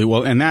 absolutely.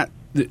 Well, and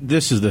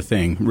this is the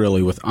thing,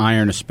 really, with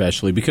iron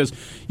especially, because,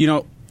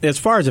 as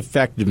far as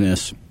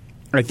effectiveness,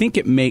 I think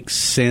it makes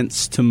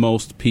sense to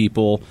most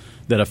people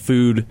that a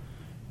food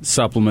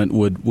supplement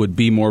would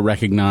be more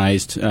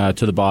recognized to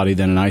the body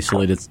than an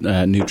isolated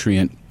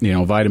nutrient.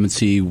 Vitamin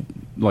C,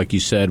 like you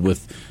said,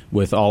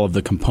 with all of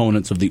the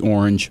components of the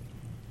orange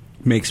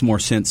makes more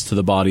sense to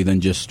the body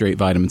than just straight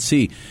vitamin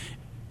C.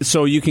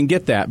 So you can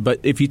get that. But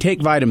if you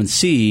take vitamin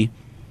C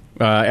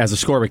as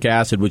ascorbic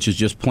acid, which is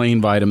just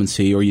plain vitamin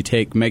C, or you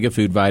take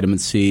Megafood vitamin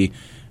C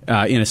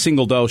in a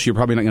single dose, you're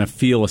probably not going to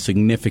feel a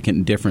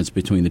significant difference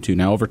between the two.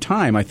 Now, over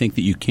time, I think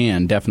that you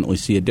can definitely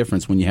see a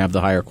difference when you have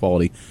the higher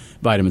quality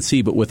vitamin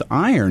C. But with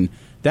iron,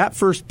 that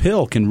first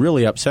pill can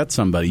really upset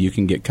somebody. You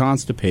can get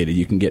constipated.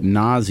 You can get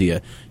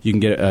nausea. You can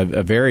get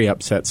a very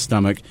upset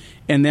stomach.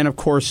 And then, of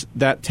course,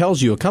 that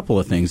tells you a couple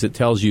of things. It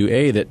tells you,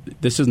 A,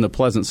 that this isn't a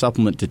pleasant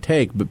supplement to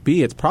take, but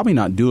B, it's probably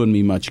not doing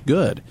me much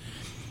good.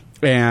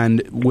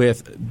 And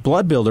with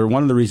Blood Builder,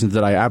 one of the reasons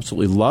that I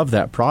absolutely love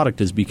that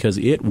product is because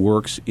it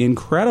works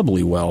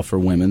incredibly well for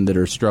women that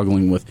are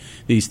struggling with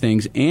these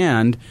things,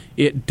 and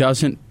it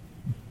doesn't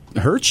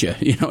hurt you.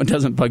 You know, it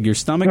doesn't bug your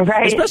stomach,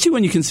 right. Especially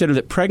when you consider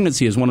that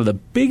pregnancy is one of the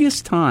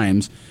biggest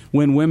times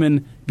when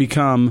women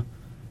become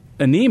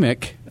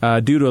anemic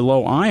due to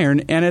low iron,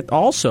 and it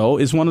also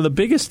is one of the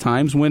biggest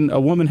times when a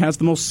woman has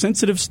the most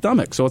sensitive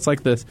stomach. So it's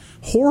like this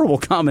horrible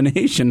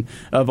combination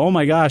of, oh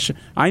my gosh,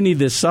 I need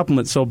this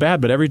supplement so bad,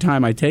 but every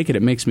time I take it,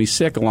 it makes me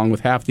sick along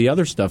with half the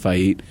other stuff I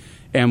eat.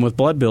 And with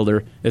Blood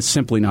Builder, it's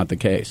simply not the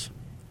case.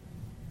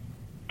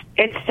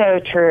 It's so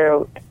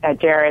true,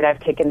 Jared. I've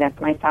taken this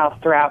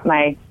myself throughout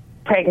my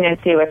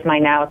pregnancy with my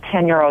now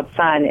 10-year-old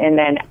son, and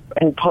then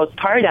in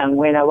postpartum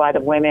when a lot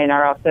of women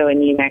are also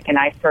anemic, and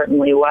I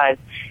certainly was.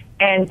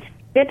 And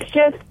it's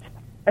just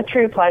a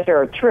true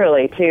pleasure,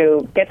 truly,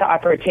 to get the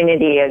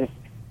opportunity as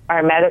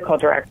our medical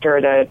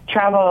director to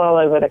travel all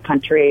over the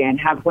country and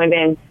have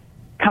women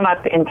come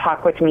up and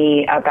talk with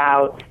me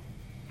about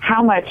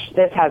how much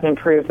this has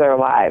improved their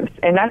lives.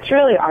 And that's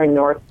really our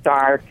North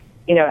Star.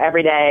 You know,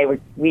 every day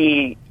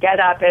we get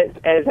up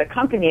as a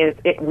company,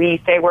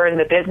 we say we're in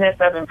the business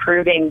of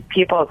improving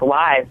people's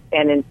lives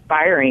and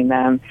inspiring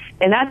them.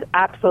 And that's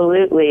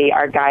absolutely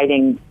our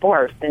guiding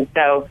force. And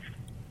so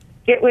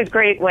it was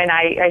great when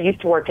I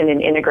used to work in an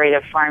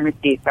integrative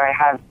pharmacy, so I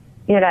have,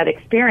 you know, that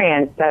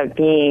experience of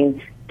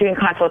doing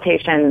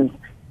consultations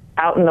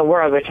out in the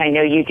world, which I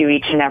know you do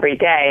each and every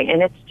day.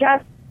 And it's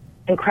just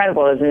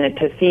incredible, isn't it,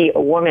 to see a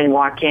woman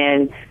walk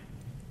in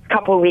a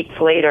couple of weeks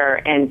later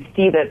and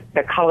see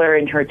the color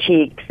in her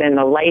cheeks and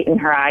the light in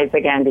her eyes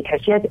again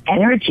because she has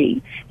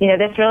energy. You know,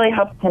 this really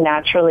helps to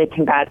naturally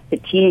combat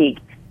fatigue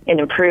and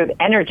improve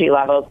energy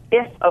levels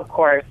if, of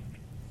course,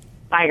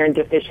 iron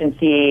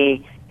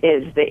deficiency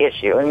is the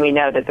issue. And we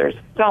know that there's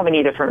so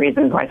many different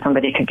reasons why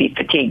somebody could be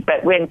fatigued.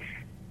 But when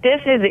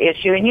this is the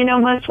issue, and you know,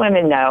 most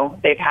women know,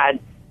 they've had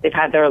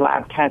their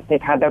lab tests,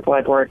 they've had their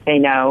blood work, they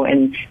know,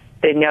 and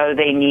they know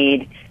they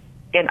need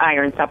an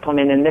iron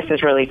supplement, and this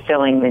is really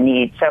filling the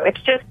need. So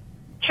it's just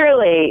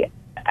truly,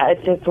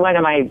 it's just one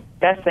of my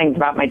best things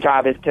about my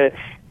job is to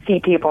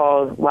see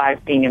people's lives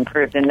being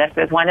improved. And this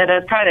is one of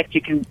those products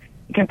you can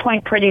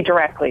point pretty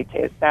directly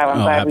to. So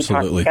I'm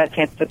glad we got a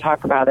chance to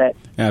talk about it.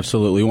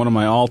 Absolutely. One of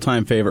my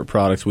all-time favorite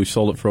products. We've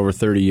sold it for over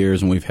 30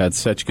 years, and we've had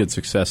such good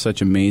success,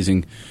 such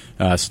amazing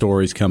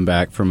stories come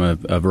back from a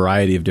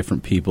variety of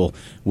different people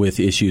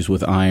with issues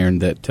with iron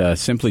that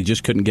simply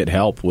just couldn't get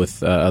help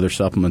with other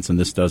supplements, and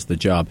this does the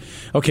job.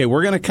 Okay,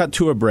 we're going to cut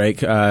to a break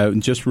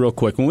just real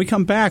quick. When we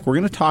come back, we're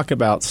going to talk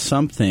about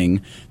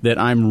something that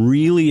I'm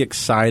really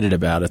excited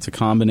about. It's a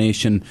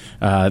combination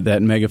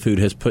that Megafood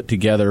has put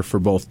together for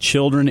both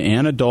children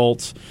and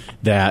adults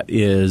that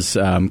is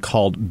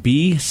called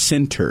Be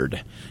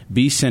Centered.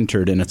 Be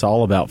Centered, and it's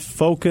all about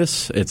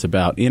focus. It's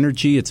about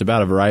energy. It's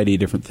about a variety of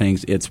different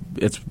things. It's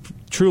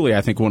truly, I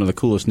think, one of the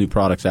coolest new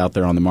products out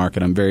there on the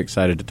market. I'm very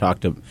excited to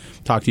talk to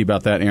you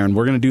about that, Aaron.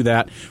 We're going to do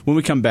that when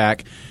we come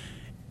back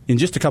in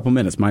just a couple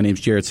minutes. My name's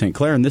Jared St.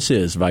 Clair, and this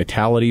is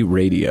Vitality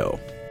Radio.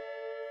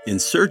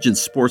 Insurgent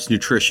Sports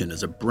Nutrition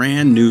is a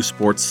brand new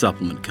sports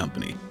supplement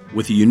company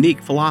with a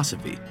unique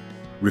philosophy: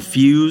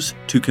 refuse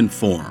to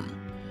conform.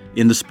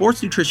 In the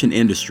sports nutrition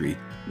industry,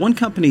 one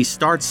company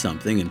starts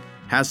something and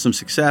has some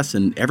success,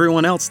 and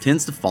everyone else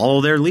tends to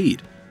follow their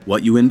lead.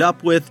 What you end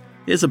up with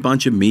is a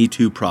bunch of Me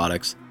Too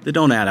products that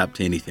don't add up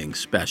to anything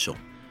special.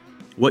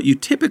 What you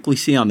typically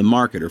see on the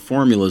market are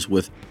formulas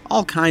with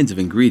all kinds of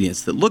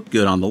ingredients that look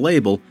good on the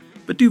label,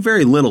 but do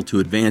very little to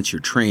advance your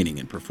training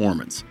and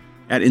performance.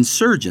 At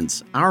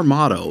Insurgents, our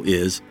motto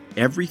is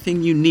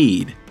everything you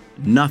need,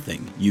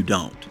 nothing you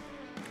don't.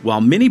 While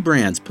many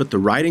brands put the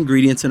right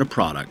ingredients in a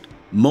product,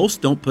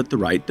 most don't put the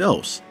right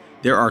dose.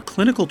 There are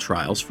clinical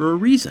trials for a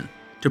reason,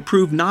 to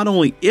prove not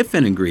only if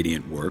an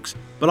ingredient works,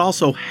 but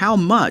also how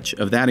much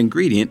of that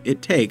ingredient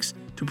it takes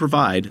to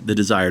provide the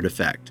desired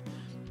effect.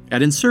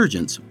 At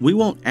Insurgents, we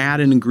won't add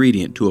an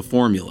ingredient to a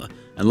formula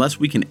unless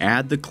we can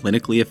add the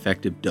clinically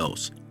effective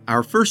dose.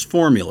 Our first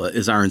formula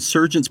is our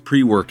Insurgents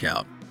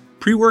pre-workout.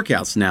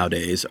 Pre-workouts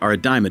nowadays are a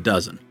dime a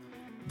dozen.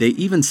 They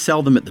even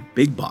sell them at the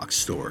big box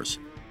stores.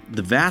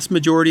 The vast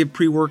majority of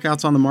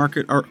pre-workouts on the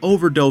market are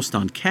overdosed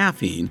on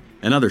caffeine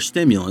and other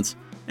stimulants,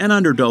 and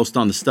underdosed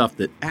on the stuff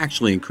that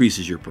actually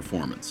increases your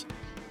performance.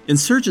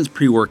 Insurgents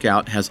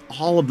pre-workout has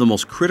all of the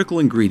most critical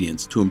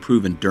ingredients to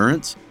improve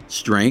endurance,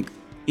 strength,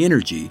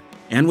 energy,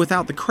 and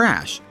without the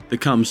crash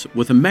that comes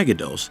with a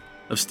megadose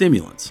of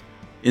stimulants.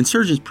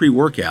 Insurgent's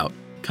pre-workout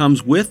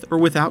comes with or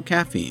without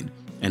caffeine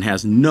and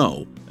has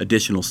no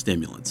additional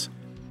stimulants.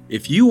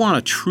 If you want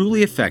a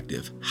truly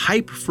effective,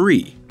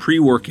 hype-free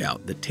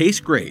pre-workout that tastes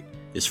great,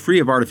 is free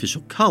of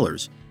artificial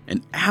colors,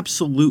 and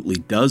absolutely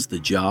does the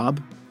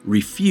job,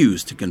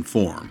 refuse to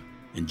conform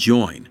and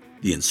join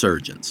the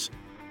Insurgents.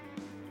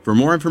 For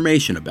more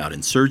information about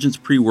Insurgents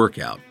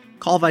pre-workout,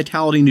 call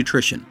Vitality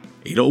Nutrition,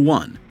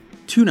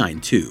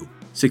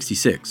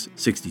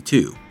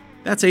 801-292-6662.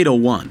 That's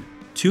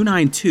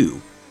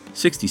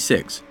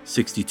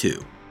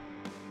 801-292-6662.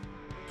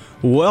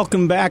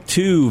 Welcome back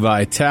to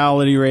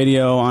Vitality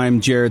Radio.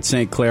 I'm Jared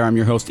St. Clair. I'm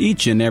your host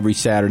each and every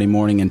Saturday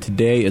morning, and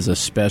today is a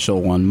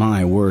special one.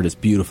 My word, it's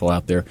beautiful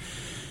out there.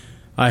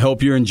 I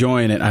hope you're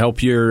enjoying it. I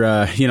hope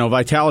you're,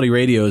 Vitality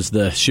Radio is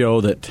the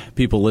show that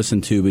people listen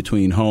to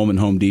between home and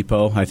Home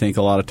Depot, I think,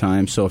 a lot of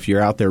times. So if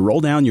you're out there,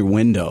 roll down your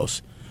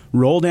windows.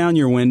 Roll down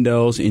your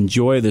windows,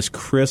 enjoy this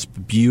crisp,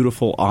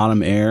 beautiful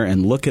autumn air,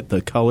 and look at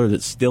the color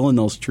that's still in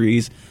those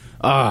trees.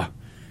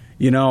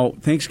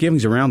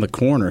 Thanksgiving's around the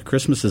corner.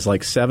 Christmas is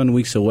like 7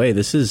 weeks away.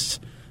 This is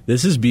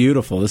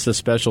beautiful. This is a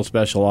special,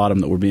 special autumn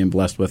that we're being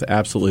blessed with.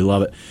 Absolutely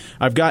love it.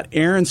 I've got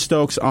Erin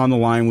Stokes on the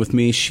line with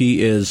me.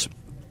 She is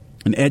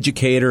an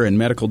educator and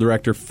medical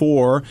director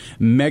for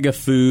Mega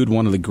Food,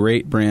 one of the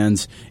great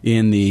brands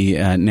in the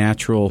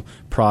natural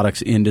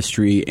products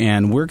industry.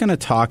 And we're going to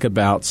talk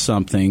about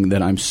something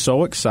that I'm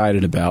so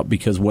excited about,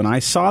 because when I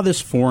saw this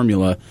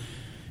formula,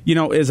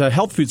 as a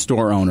health food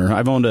store owner,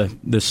 I've owned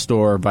this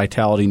store,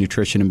 Vitality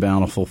Nutrition in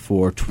Bountiful,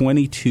 for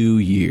 22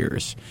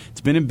 years. It's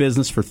been in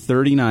business for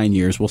 39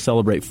 years. We'll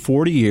celebrate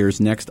 40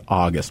 years next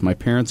August. My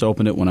parents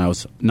opened it when I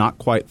was not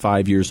quite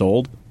 5 years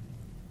old.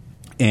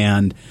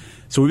 And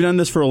so we've done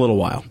this for a little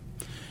while.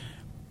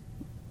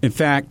 In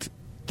fact,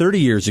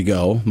 30 years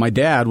ago, my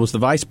dad was the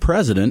vice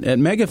president at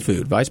Mega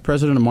Food, vice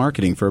president of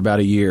marketing for about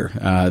a year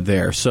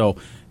there. So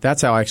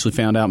that's how I actually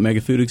found out Mega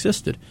Food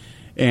existed.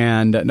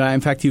 And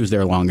in fact, he was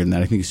there longer than that.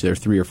 I think he was there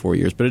 3 or 4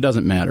 years, but it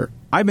doesn't matter.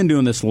 I've been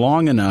doing this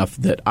long enough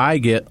that I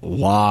get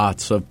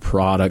lots of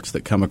products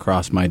that come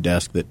across my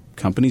desk that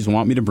companies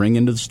want me to bring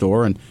into the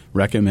store and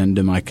recommend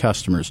to my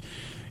customers.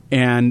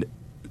 And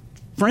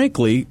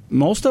frankly,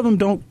 most of them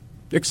don't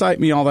excite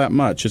me all that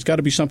much. It's got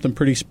to be something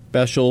pretty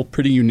special,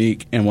 pretty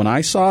unique. And when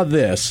I saw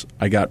this,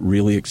 I got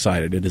really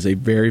excited. It is a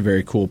very,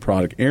 very cool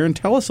product. Erin,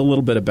 tell us a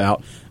little bit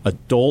about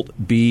Adult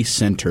Bee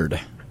Centered.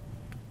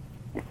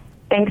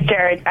 Thanks,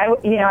 Jared. I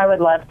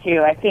would love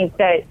to. I think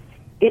that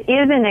it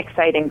is an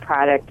exciting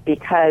product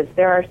because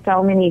there are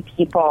so many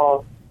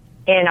people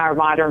in our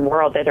modern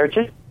world that are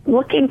just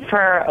looking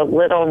for a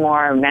little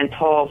more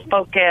mental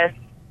focus,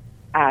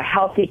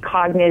 healthy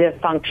cognitive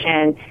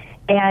function,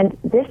 and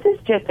this is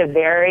just a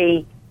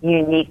very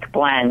unique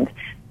blend.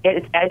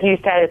 As you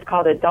said, it's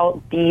called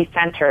Adult Bee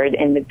Centered,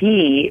 and the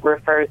bee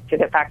refers to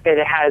the fact that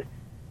it has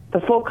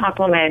the full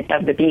complement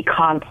of the bee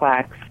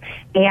complex,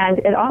 and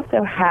it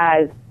also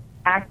has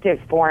active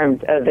forms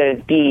of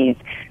those bees,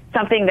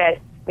 something that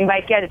we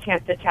might get a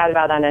chance to chat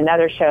about on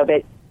another show,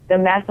 but the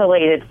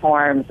methylated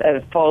forms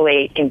of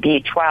folate and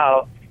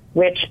B12,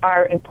 which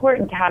are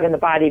important to have in the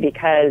body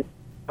because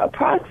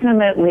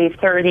approximately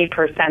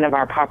 30% of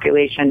our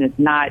population is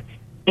not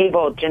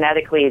able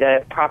genetically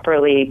to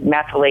properly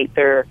methylate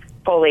their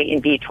folate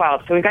and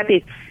B12. So we've got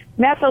these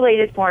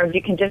methylated forms.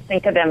 You can just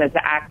think of them as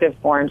the active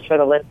forms for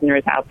the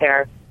listeners out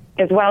there,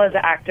 as well as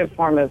the active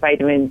form of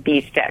vitamin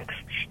B6.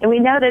 And we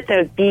know that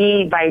those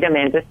B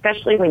vitamins,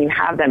 especially when you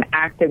have them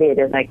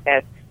activated like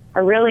this,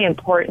 are really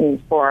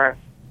important for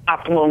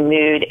optimal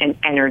mood and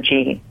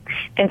energy.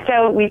 And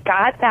so we've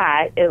got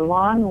that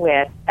along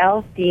with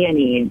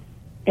L-theanine.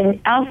 And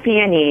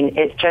L-theanine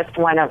is just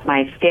one of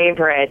my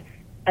favorite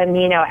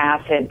amino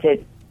acids.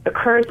 It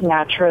occurs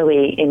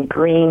naturally in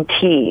green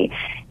tea.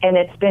 And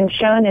it's been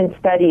shown in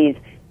studies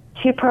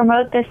to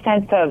promote this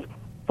sense of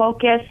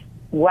focus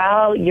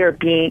while you're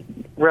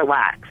being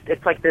relaxed.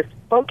 It's like this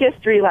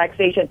focused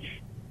relaxation,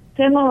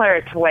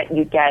 similar to what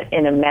you get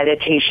in a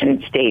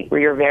meditation state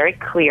where you're very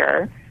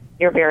clear,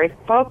 you're very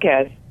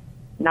focused,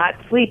 not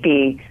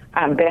sleepy,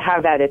 but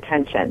have that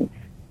attention.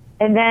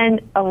 And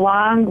then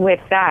along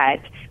with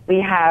that, we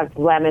have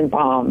lemon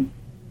balm.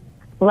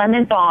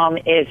 Lemon balm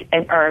is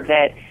an herb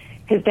that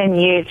has been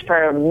used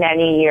for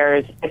many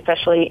years,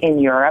 especially in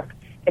Europe.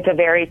 It's a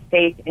very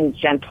safe and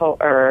gentle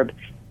herb.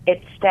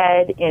 It's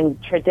said in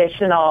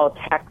traditional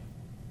texts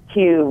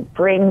to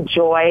bring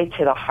joy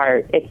to the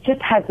heart. It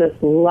just has this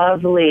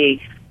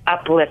lovely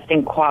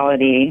uplifting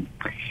quality.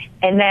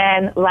 And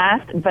then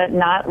last but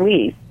not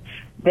least,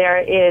 there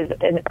is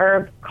an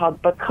herb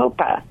called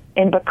Bacopa.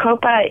 And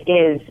Bacopa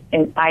is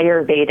an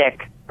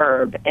Ayurvedic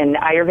herb, and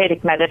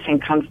Ayurvedic medicine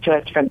comes to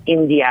us from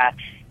India.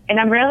 And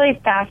I'm really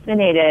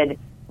fascinated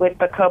with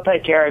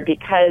Bacopa, Jared,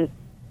 because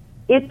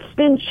it's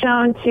been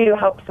shown to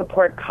help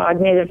support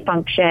cognitive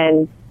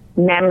function,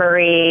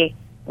 memory,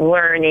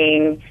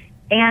 learning,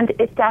 and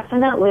it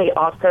definitely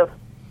also,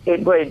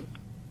 it would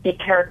be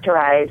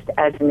characterized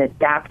as an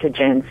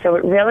adaptogen. So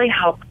it really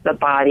helps the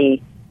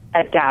body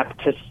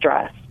adapt to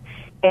stress.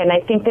 And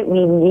I think that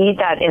we need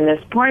that in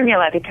this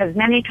formula, because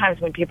many times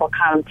when people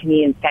come to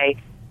me and say,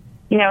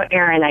 you know,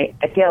 Erin, I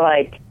feel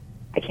like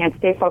I can't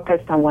stay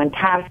focused on one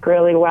task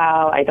really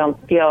well. I don't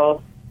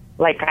feel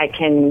like I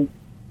can,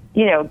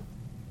 you know,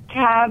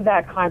 have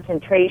that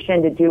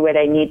concentration to do what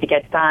I need to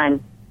get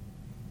done.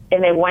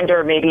 And they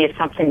wonder maybe if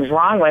something's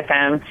wrong with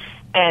them.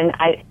 And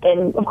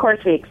of course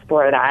we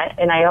explore that.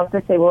 And I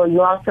also say, well,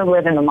 you also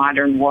live in the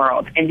modern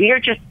world, and we are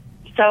just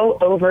so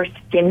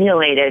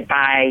overstimulated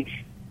by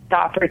the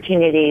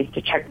opportunities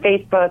to check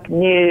Facebook,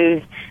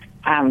 news,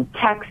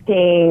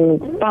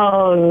 texting,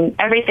 phone,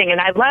 everything. And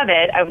I love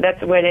it.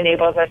 That's what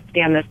enables us to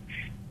be on this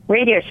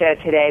radio show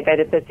today. But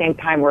at the same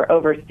time, we're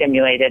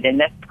overstimulated, and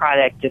this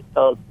product just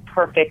fills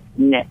perfect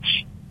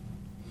niche.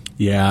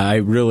 Yeah, I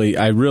really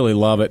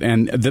love it.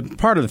 And the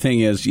part of the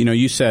thing is, you know,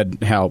 you said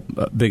how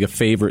big a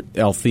favorite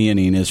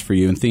L-theanine is for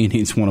you, and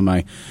theanine's one of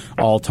my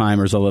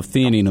all-timers. I love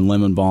theanine and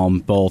lemon balm.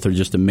 Both are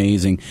just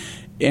amazing.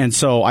 And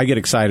so I get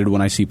excited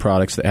when I see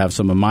products that have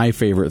some of my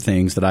favorite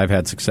things that I've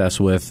had success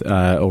with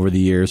over the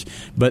years.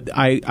 But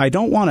I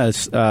don't want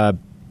to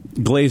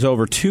glaze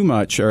over too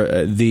much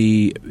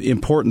the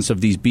importance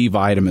of these B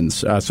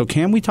vitamins. So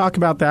can we talk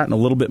about that in a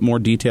little bit more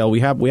detail? We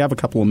have a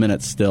couple of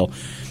minutes still.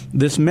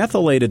 This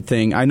methylated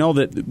thing, I know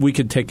that we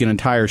could take an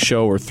entire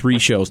show or 3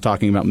 shows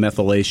talking about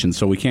methylation,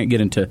 so we can't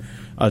get into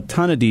a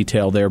ton of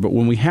detail there. But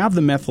when we have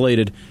the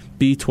methylated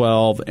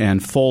B12 and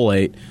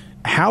folate,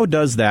 how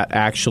does that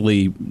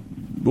actually,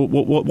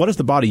 what does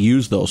the body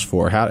use those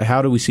for?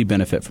 How do we see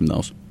benefit from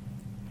those?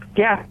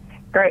 Yeah,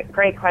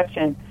 great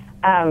question.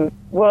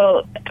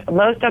 Well,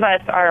 most of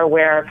us are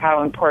aware of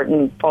how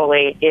important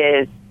folate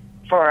is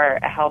for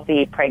a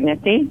healthy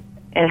pregnancy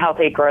and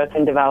healthy growth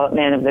and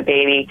development of the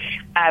baby.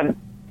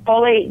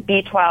 Folate,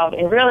 B12,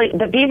 and really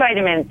the B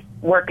vitamins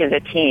work as a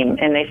team,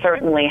 and they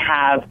certainly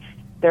have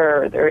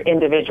their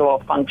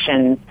individual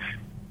functions.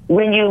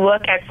 When you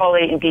look at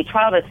folate and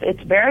B12,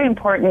 it's a very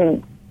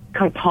important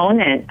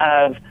component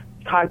of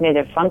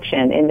cognitive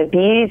function, and the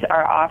Bs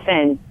are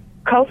often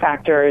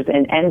cofactors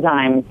and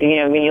enzymes, you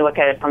know, when you look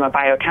at it from a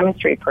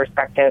biochemistry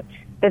perspective,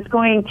 that's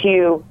going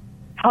to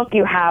help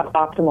you have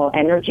optimal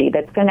energy,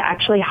 that's going to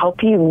actually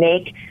help you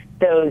make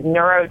those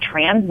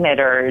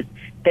neurotransmitters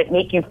that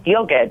make you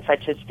feel good,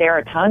 such as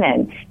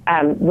serotonin.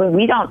 When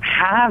we don't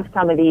have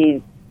some of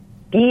these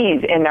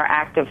Bs in their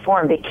active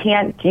form, they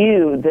can't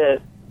do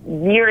the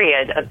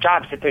myriad of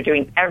jobs that they're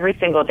doing every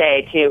single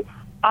day to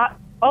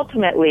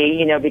ultimately,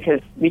 you know, because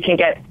we can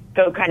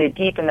go kind of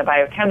deep in the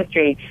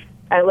biochemistry.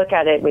 I look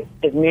at it with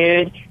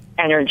mood,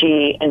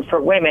 energy, and for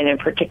women in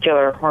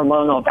particular,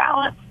 hormonal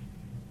balance.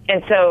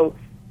 And so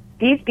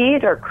these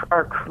Bs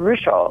are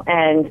crucial,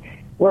 and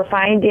we're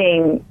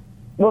finding,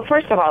 well,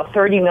 first of all,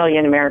 30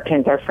 million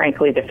Americans are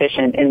frankly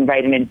deficient in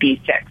vitamin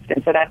B6,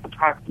 and so that's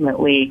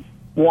approximately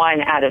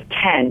 1 out of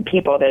 10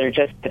 people that are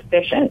just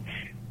deficient.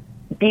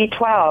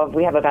 B12,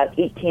 we have about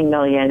 18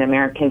 million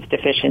Americans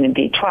deficient in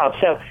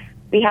B12. So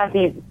we have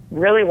these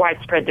really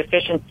widespread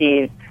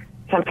deficiencies,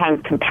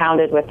 sometimes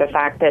compounded with the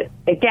fact that,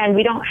 again,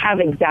 we don't have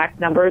exact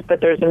numbers, but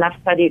there's enough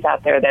studies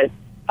out there that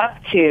up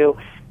to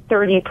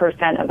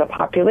 30% of the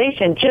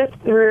population, just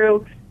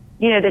through,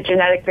 you know, the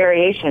genetic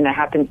variation that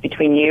happens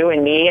between you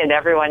and me and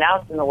everyone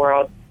else in the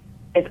world,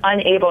 is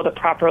unable to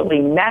properly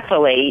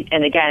methylate.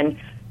 And again,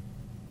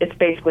 it's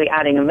basically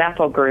adding a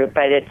methyl group,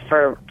 but it's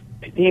for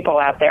people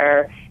out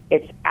there,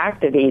 it's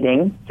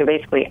activating, so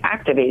basically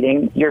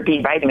activating your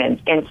B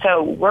vitamins. And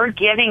so we're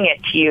giving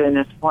it to you in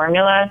this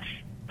formula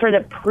for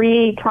the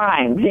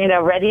pre-prime, you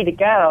know, ready to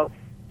go,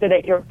 so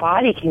that your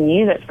body can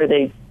use it for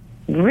these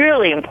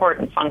really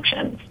important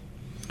functions.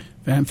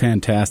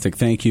 Fantastic.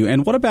 Thank you.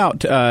 And what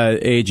about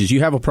ages?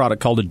 You have a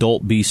product called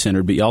Adult B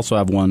Centered, but you also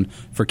have one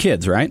for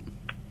kids, right?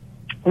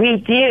 We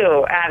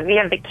do. We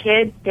have the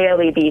Kids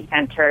Daily B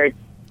Centered,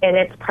 and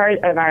it's part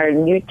of our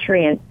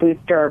Nutrient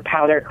Booster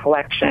Powder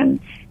collection.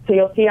 So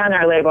you'll see on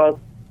our labels,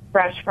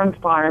 fresh from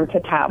farm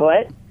to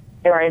tablet,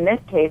 or in this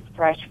case,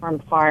 fresh from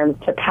farm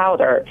to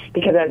powder,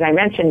 because as I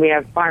mentioned, we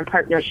have farm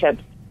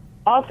partnerships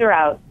all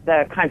throughout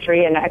the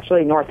country and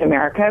actually North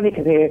America,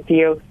 because we have a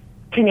few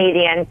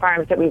Canadian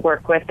farms that we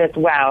work with as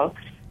well.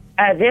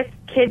 This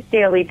Kids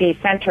Daily B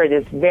Centered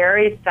is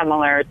very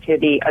similar to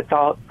the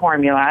adult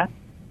formula,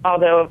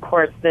 although, of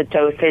course, the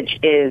dosage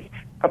is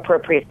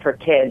appropriate for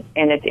kids,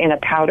 and it's in a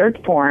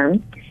powdered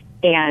form,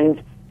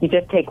 and you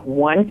just take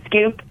 1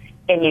 scoop,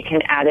 and you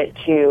can add it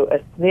to a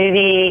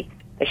smoothie,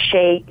 a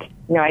shake.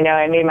 You know, I know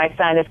I made my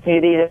son a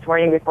smoothie this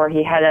morning before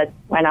he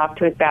went off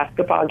to his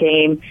basketball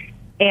game,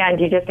 and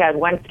you just add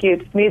 1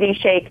 scoop, smoothie,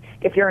 shake.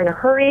 If you're in a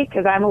hurry,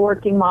 because I'm a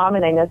working mom,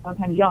 and I know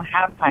sometimes you don't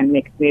have time to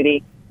make a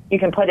smoothie, you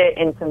can put it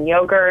in some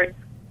yogurt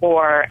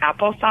or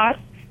applesauce.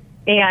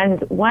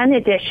 And one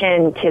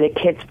addition to the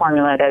kids'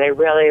 formula that I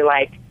really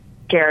like,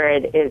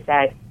 Jared, is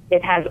that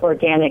it has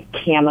organic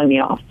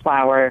chamomile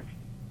flower.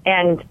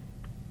 And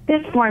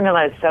this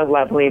formula is so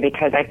lovely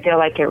because I feel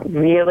like it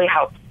really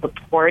helps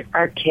support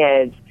our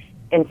kids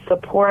and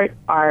support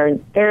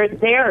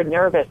their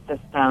nervous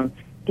system,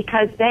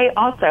 because they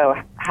also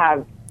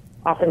have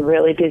often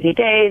really busy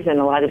days and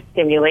a lot of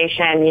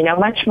stimulation,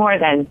 much more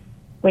than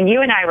when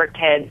you and I were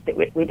kids.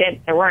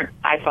 There weren't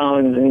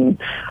iPhones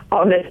and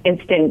all this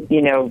instant,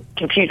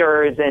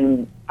 computers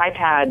and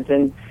iPads.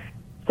 And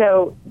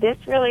so this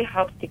really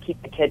helps to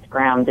keep the kids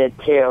grounded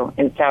too.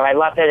 And so I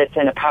love that it's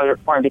in a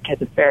powdered form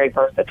because it's very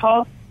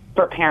versatile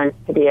for parents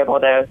to be able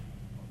to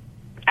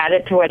add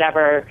it to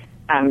whatever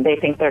they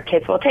think their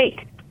kids will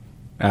take.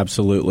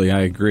 Absolutely, I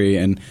agree.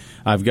 And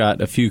I've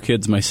got a few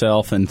kids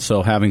myself, and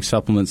so having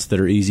supplements that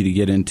are easy to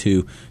get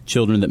into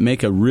children that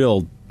make a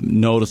real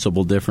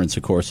noticeable difference,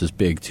 of course, is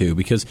big too.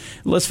 Because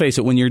let's face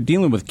it, when you're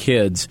dealing with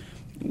kids,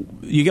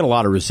 you get a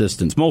lot of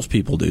resistance. Most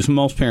people do. So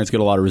most parents get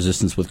a lot of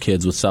resistance with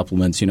kids with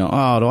supplements.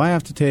 Oh, do I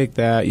have to take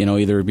that?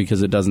 Either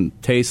because it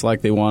doesn't taste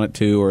like they want it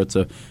to, or it's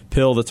a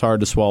pill that's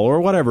hard to swallow,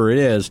 or whatever it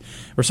is.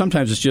 Or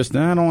sometimes it's just,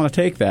 I don't want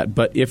to take that.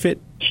 But if it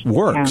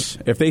works,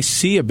 if they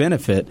see a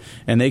benefit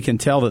and they can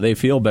tell that they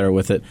feel better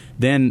with it,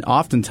 then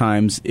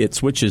oftentimes it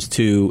switches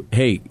to,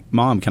 hey,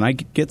 Mom, can I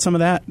get some of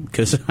that?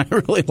 Because I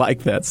really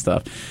like that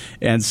stuff.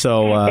 And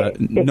so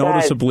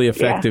noticeably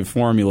effective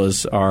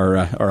formulas are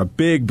a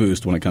big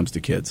boost when it comes to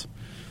kids.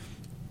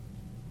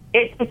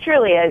 It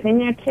truly is.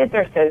 And kids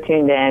are so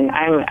tuned in.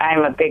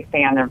 I'm a big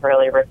fan of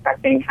really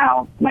respecting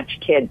how much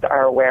kids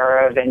are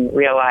aware of and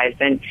realize.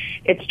 And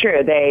it's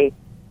true. They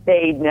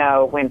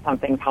know when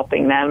something's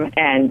helping them,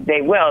 and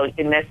they will,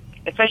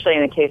 especially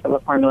in the case of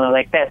a formula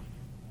like this,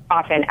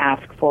 often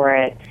ask for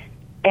it.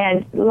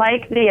 And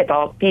like the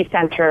adult, be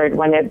centered.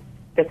 One of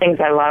the things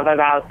I love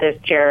about this,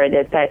 Jared,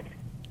 is that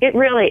it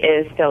really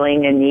is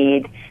filling a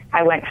need.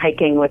 I went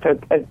hiking with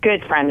a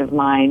good friend of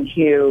mine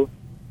who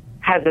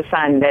has a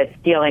son that's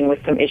dealing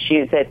with some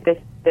issues that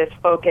this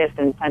focus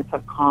and sense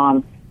of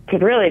calm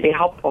could really be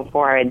helpful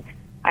for. And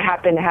I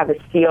happen to have a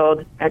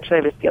sealed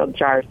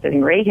jar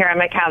sitting right here on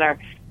my counter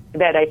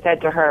that I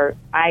said to her,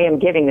 I am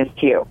giving this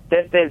to you.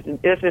 This is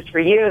for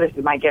you. This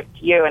is my gift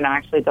to you. And I'm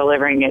actually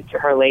delivering it to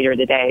her later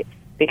today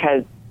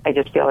because I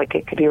just feel like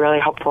it could be really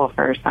helpful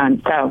for her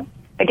son. So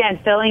again,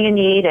 filling a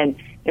need and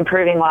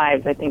improving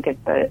lives, I think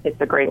it's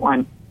a great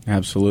one.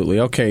 Absolutely.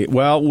 Okay,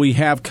 well, we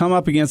have come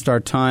up against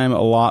our time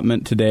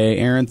allotment today.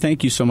 Erin,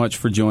 thank you so much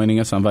for joining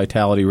us on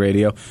Vitality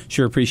Radio.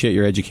 Sure appreciate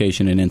your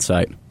education and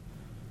insight.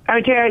 Oh,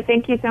 Jared,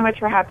 thank you so much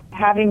for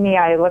having me.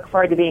 I look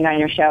forward to being on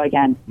your show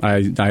again.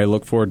 I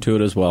look forward to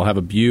it as well. Have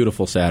a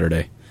beautiful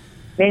Saturday.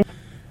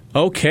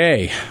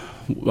 Okay.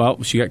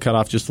 Well, she got cut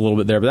off just a little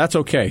bit there, but that's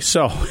okay.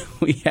 So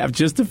we have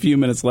just a few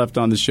minutes left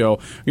on the show.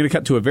 We're going to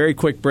cut to a very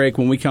quick break.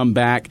 When we come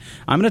back,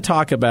 I'm going to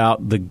talk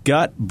about the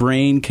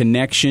gut-brain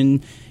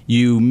connection.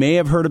 You may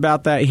have heard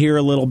about that here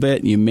a little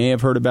bit. You may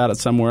have heard about it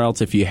somewhere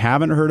else. If you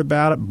haven't heard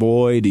about it,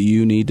 boy, do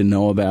you need to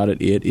know about it.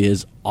 It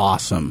is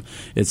awesome.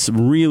 It's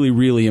really,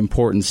 really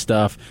important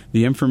stuff.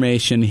 The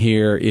information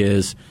here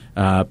is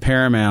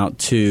paramount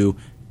to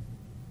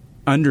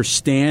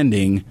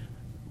understanding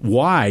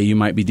why you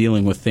might be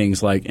dealing with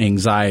things like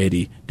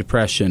anxiety,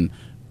 depression,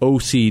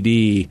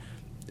 OCD,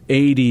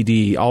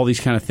 ADD, all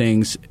these kind of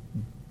things.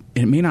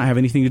 It may not have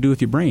anything to do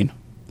with your brain.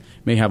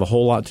 It may have a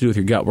whole lot to do with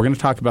your gut. We're going to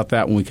talk about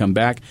that when we come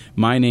back.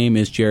 My name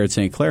is Jared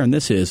St. Clair, and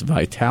this is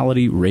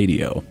Vitality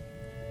Radio.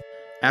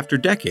 After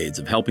decades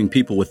of helping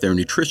people with their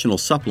nutritional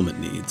supplement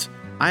needs,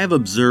 I have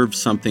observed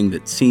something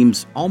that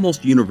seems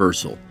almost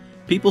universal.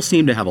 People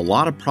seem to have a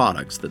lot of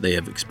products that they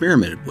have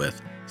experimented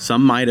with.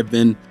 Some might have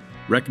been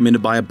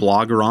recommended by a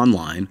blogger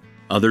online,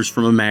 others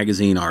from a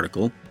magazine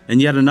article,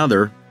 and yet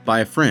another by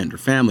a friend or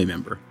family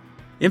member.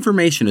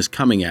 Information is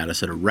coming at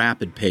us at a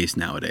rapid pace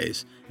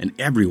nowadays, and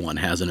everyone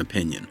has an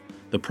opinion.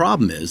 The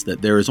problem is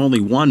that there is only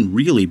one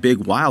really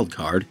big wild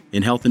card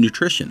in health and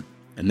nutrition,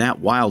 and that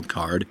wild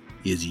card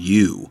is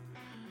you.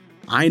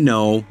 I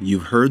know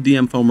you've heard the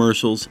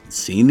infomercials,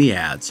 seen the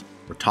ads,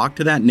 or talked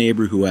to that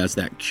neighbor who has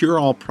that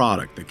cure-all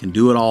product that can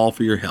do it all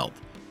for your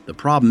health. The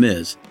problem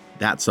is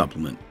that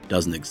supplement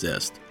doesn't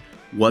exist.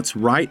 What's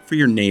right for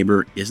your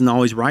neighbor isn't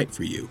always right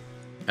for you.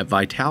 At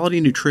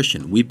Vitality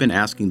Nutrition, we've been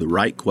asking the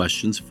right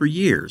questions for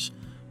years.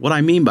 What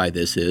I mean by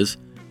this is,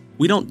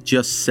 we don't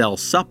just sell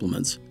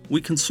supplements, we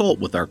consult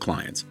with our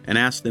clients and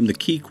ask them the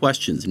key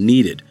questions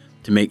needed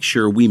to make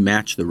sure we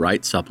match the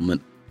right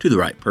supplement to the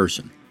right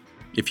person.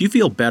 If you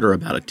feel better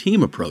about a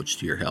team approach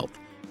to your health,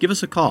 give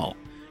us a call,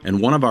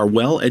 and one of our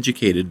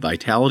well-educated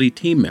Vitality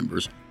team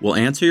members will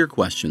answer your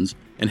questions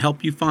and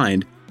help you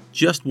find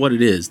just what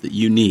it is that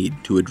you need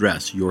to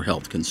address your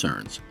health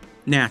concerns,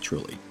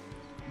 naturally.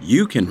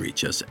 You can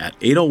reach us at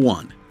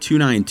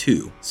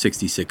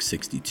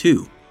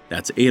 801-292-6662.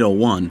 That's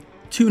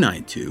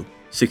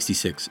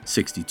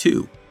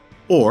 801-292-6662.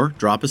 Or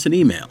drop us an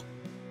email,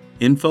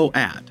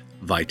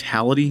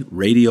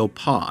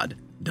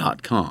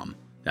 info@vitalityradiopod.com.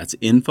 That's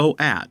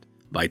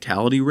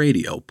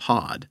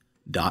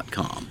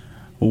info@vitalityradiopod.com.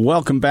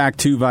 Welcome back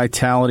to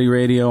Vitality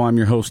Radio. I'm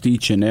your host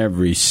each and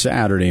every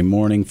Saturday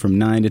morning from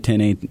 9 to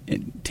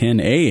 10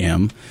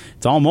 a.m.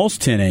 It's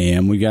almost 10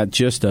 a.m. We got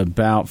just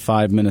about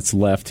 5 minutes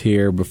left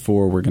here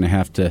before we're going to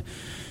have to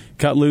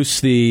cut loose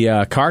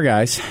the car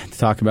guys to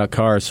talk about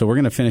cars. So we're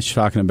going to finish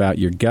talking about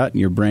your gut and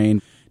your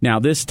brain. Now,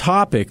 this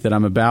topic that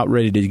I'm about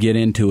ready to get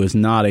into is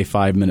not a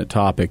 5-minute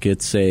topic.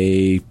 It's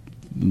a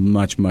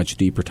much, much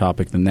deeper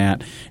topic than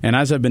that. And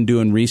as I've been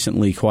doing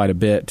recently quite a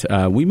bit,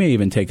 we may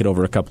even take it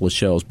over a couple of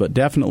shows. But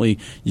definitely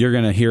you're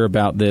going to hear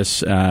about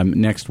this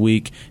next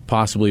week,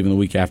 possibly even the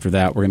week after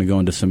that. We're going to go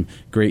into some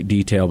great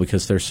detail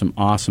because there's some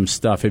awesome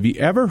stuff. Have you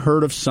ever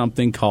heard of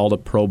something called a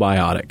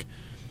probiotic?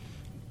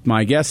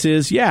 My guess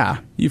is,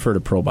 yeah, you've heard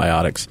of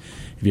probiotics.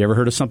 Have you ever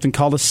heard of something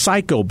called a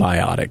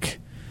psychobiotic?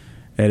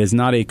 It is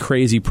not a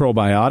crazy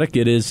probiotic.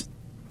 It is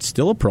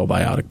still a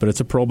probiotic, but it's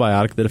a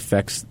probiotic that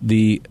affects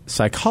the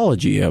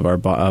psychology of our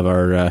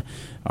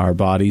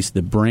bodies,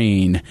 the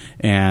brain.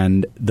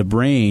 And the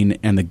brain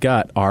and the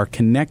gut are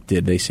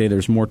connected. They say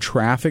there's more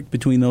traffic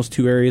between those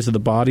two areas of the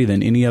body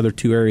than any other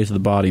two areas of the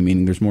body,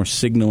 meaning there's more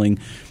signaling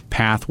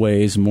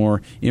pathways,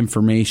 more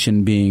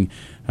information being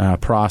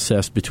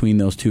processed between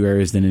those two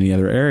areas than any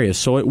other areas.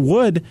 So it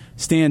would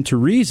stand to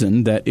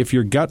reason that if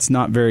your gut's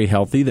not very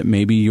healthy, that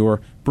maybe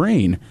your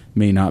brain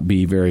may not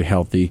be very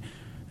healthy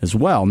as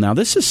well. Now,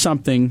 this is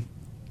something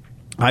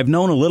I've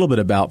known a little bit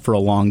about for a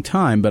long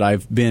time, but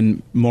I've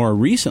been more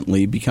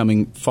recently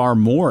becoming far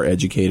more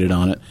educated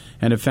on it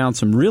and have found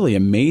some really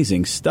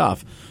amazing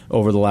stuff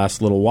over the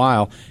last little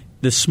while.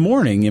 This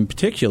morning, in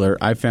particular,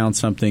 I found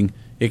something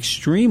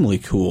extremely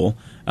cool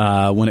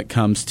when it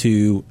comes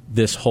to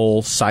this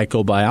whole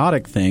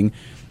psychobiotic thing.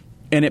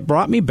 And it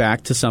brought me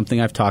back to something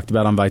I've talked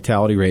about on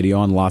Vitality Radio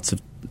on lots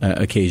of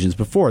occasions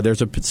before.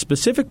 There's a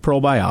specific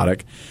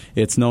probiotic.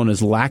 It's known as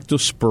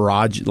Lactobacillus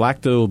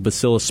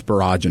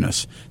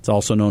sporogenus. It's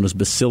also known as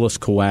Bacillus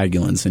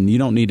coagulans. And you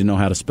don't need to know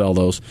how to spell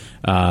those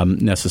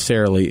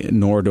necessarily,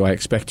 nor do I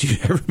expect you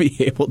to ever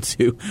be able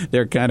to.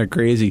 They're kind of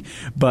crazy.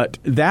 But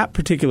that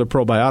particular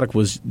probiotic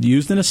was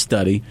used in a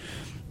study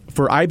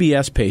for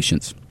IBS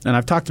patients. And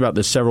I've talked about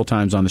this several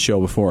times on the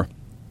show before.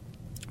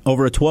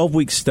 Over a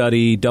 12-week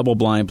study,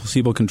 double-blind,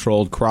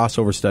 placebo-controlled,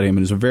 crossover study. I mean,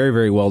 it was a very,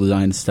 very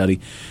well-designed study.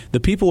 The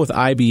people with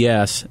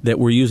IBS that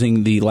were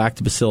using the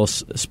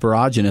Lactobacillus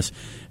sporogenus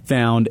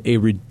found a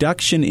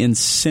reduction in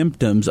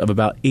symptoms of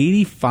about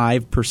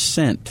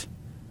 85%.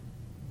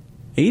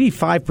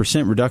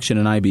 85% reduction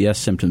in IBS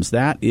symptoms.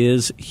 That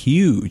is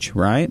huge,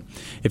 right?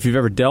 If you've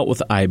ever dealt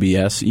with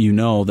IBS, you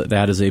know that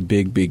that is a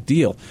big, big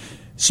deal.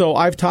 So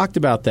I've talked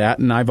about that,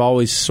 and I've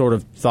always sort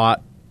of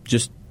thought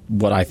just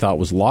what I thought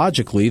was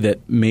logically that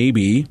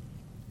maybe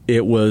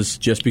it was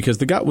just because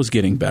the gut was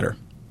getting better,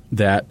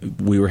 that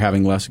we were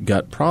having less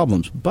gut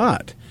problems.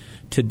 But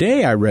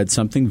today I read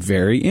something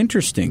very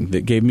interesting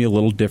that gave me a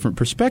little different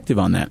perspective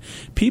on that.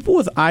 People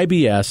with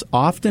IBS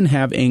often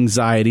have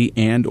anxiety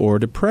and or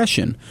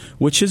depression,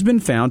 which has been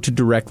found to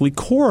directly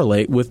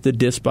correlate with the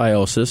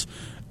dysbiosis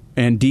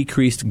and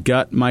decreased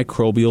gut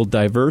microbial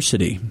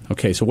diversity.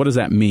 Okay, so what does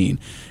that mean?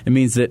 It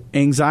means that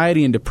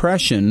anxiety and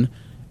depression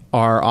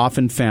are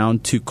often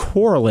found to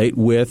correlate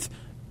with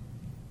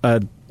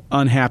an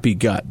unhappy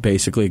gut,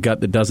 basically a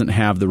gut that doesn't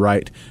have the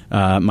right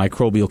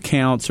microbial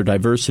counts or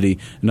diversity.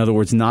 In other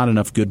words, not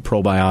enough good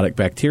probiotic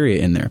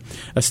bacteria in there.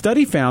 A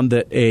study found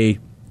that a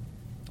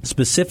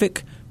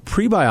specific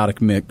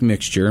prebiotic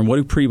mixture, and what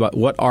are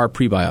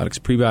prebiotics?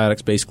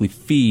 Prebiotics basically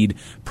feed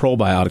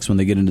probiotics when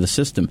they get into the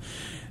system.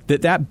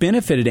 That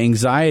benefited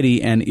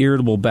anxiety and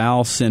irritable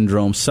bowel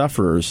syndrome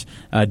sufferers.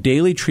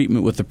 Daily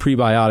treatment with the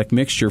prebiotic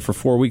mixture for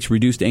 4 weeks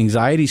reduced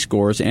anxiety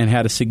scores and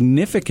had a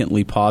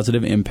significantly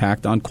positive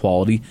impact on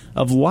quality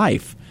of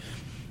life.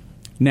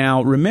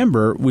 Now,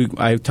 remember,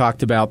 I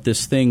talked about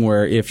this thing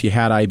where if you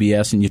had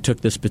IBS and you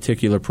took this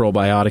particular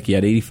probiotic, you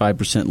had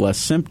 85% less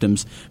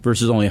symptoms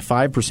versus only a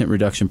 5%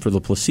 reduction for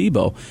the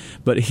placebo.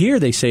 But here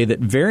they say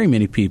that very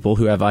many people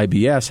who have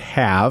IBS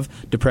have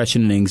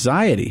depression and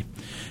anxiety.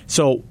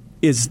 So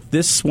is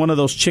this one of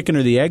those chicken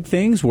or the egg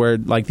things where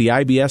like the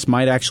IBS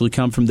might actually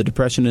come from the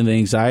depression and the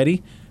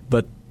anxiety,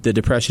 but the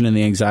depression and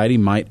the anxiety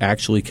might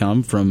actually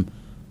come from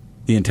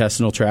the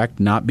intestinal tract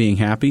not being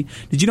happy?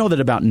 Did you know that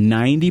about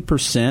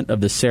 90%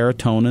 of the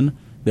serotonin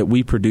that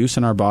we produce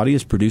in our body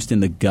is produced in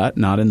the gut,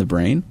 not in the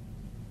brain?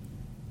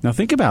 Now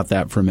think about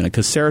that for a minute,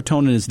 because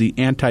serotonin is the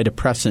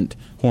antidepressant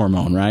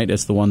hormone, right?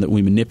 It's the one that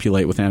we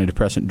manipulate with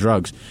antidepressant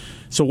drugs.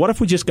 So what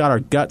if we just got our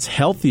guts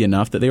healthy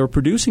enough that they were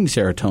producing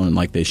serotonin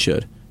like they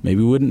should?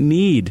 Maybe we wouldn't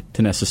need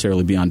to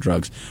necessarily be on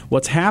drugs.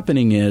 What's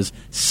happening is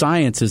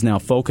science is now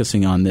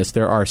focusing on this.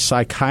 There are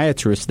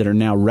psychiatrists that are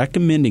now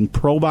recommending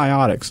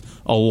probiotics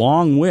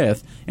along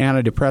with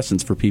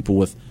antidepressants for people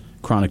with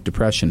chronic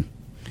depression.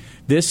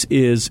 This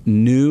is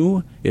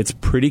new. It's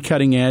pretty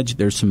cutting edge.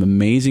 There's some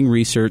amazing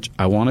research.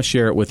 I want to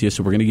share it with you,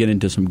 so we're going to get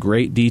into some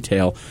great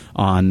detail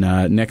on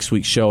next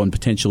week's show and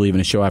potentially even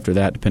a show after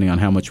that, depending on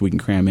how much we can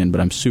cram in. But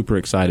I'm super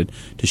excited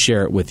to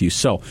share it with you.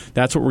 So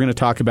that's what we're going to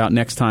talk about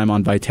next time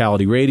on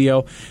Vitality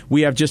Radio.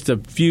 We have just a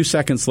few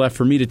seconds left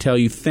for me to tell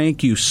you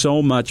thank you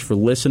so much for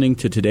listening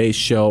to today's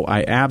show.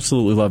 I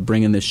absolutely love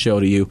bringing this show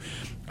to you.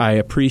 I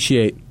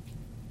appreciate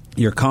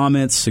your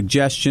comments,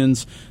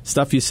 suggestions,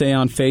 stuff you say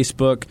on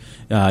Facebook,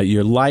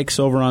 your likes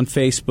over on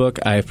Facebook.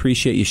 I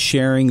appreciate you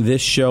sharing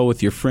this show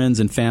with your friends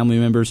and family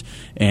members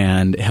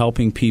and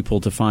helping people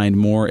to find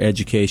more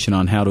education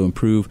on how to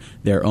improve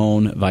their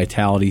own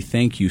vitality.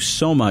 Thank you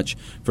so much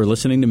for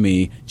listening to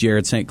me,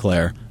 Jared St.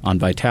 Clair, on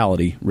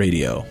Vitality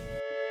Radio.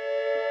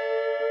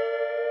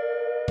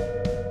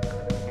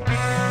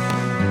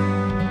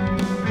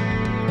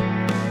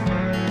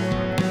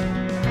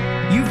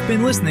 You've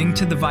been listening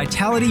to the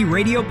Vitality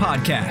Radio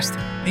Podcast.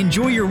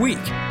 Enjoy your week.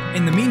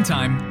 In the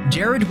meantime,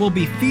 Jared will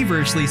be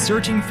feverishly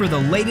searching for the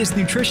latest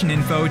nutrition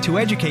info to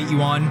educate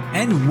you on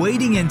and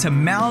wading into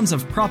mounds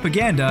of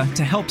propaganda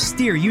to help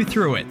steer you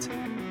through it.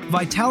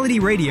 Vitality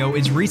Radio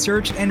is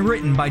researched and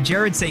written by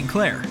Jared St.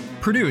 Clair,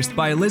 produced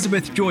by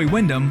Elizabeth Joy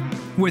Wyndham,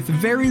 with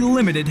very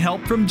limited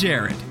help from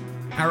Jared.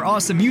 Our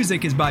awesome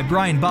music is by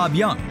Brian Bob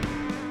Young.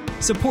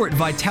 Support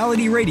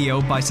Vitality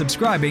Radio by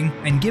subscribing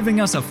and giving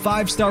us a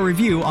 5-star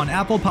review on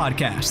Apple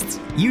Podcasts,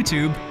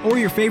 YouTube, or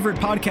your favorite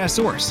podcast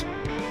source.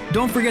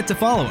 Don't forget to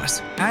follow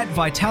us at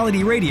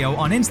Vitality Radio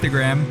on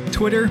Instagram,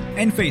 Twitter,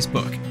 and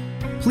Facebook.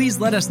 Please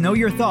let us know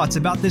your thoughts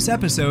about this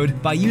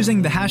episode by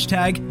using the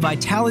hashtag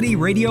Vitality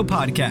Radio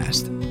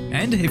Podcast.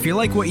 And if you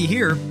like what you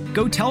hear,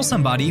 go tell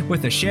somebody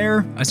with a share,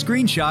 a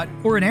screenshot,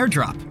 or an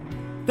airdrop.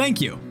 Thank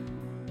you.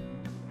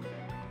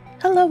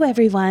 Hello,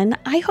 everyone.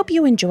 I hope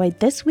you enjoyed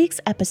this week's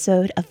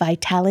episode of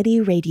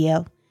Vitality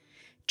Radio.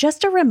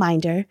 Just a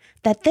reminder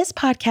that this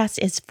podcast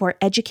is for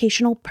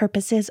educational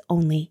purposes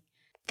only.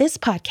 This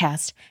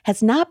podcast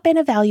has not been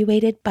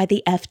evaluated by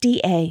the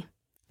FDA.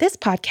 This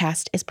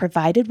podcast is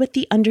provided with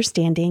the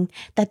understanding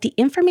that the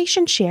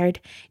information shared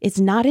is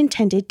not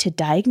intended to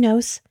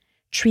diagnose,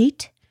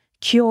 treat,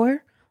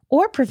 cure,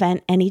 or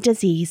prevent any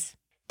disease.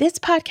 This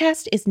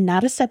podcast is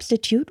not a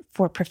substitute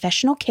for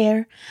professional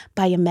care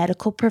by a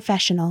medical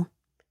professional.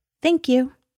 Thank you.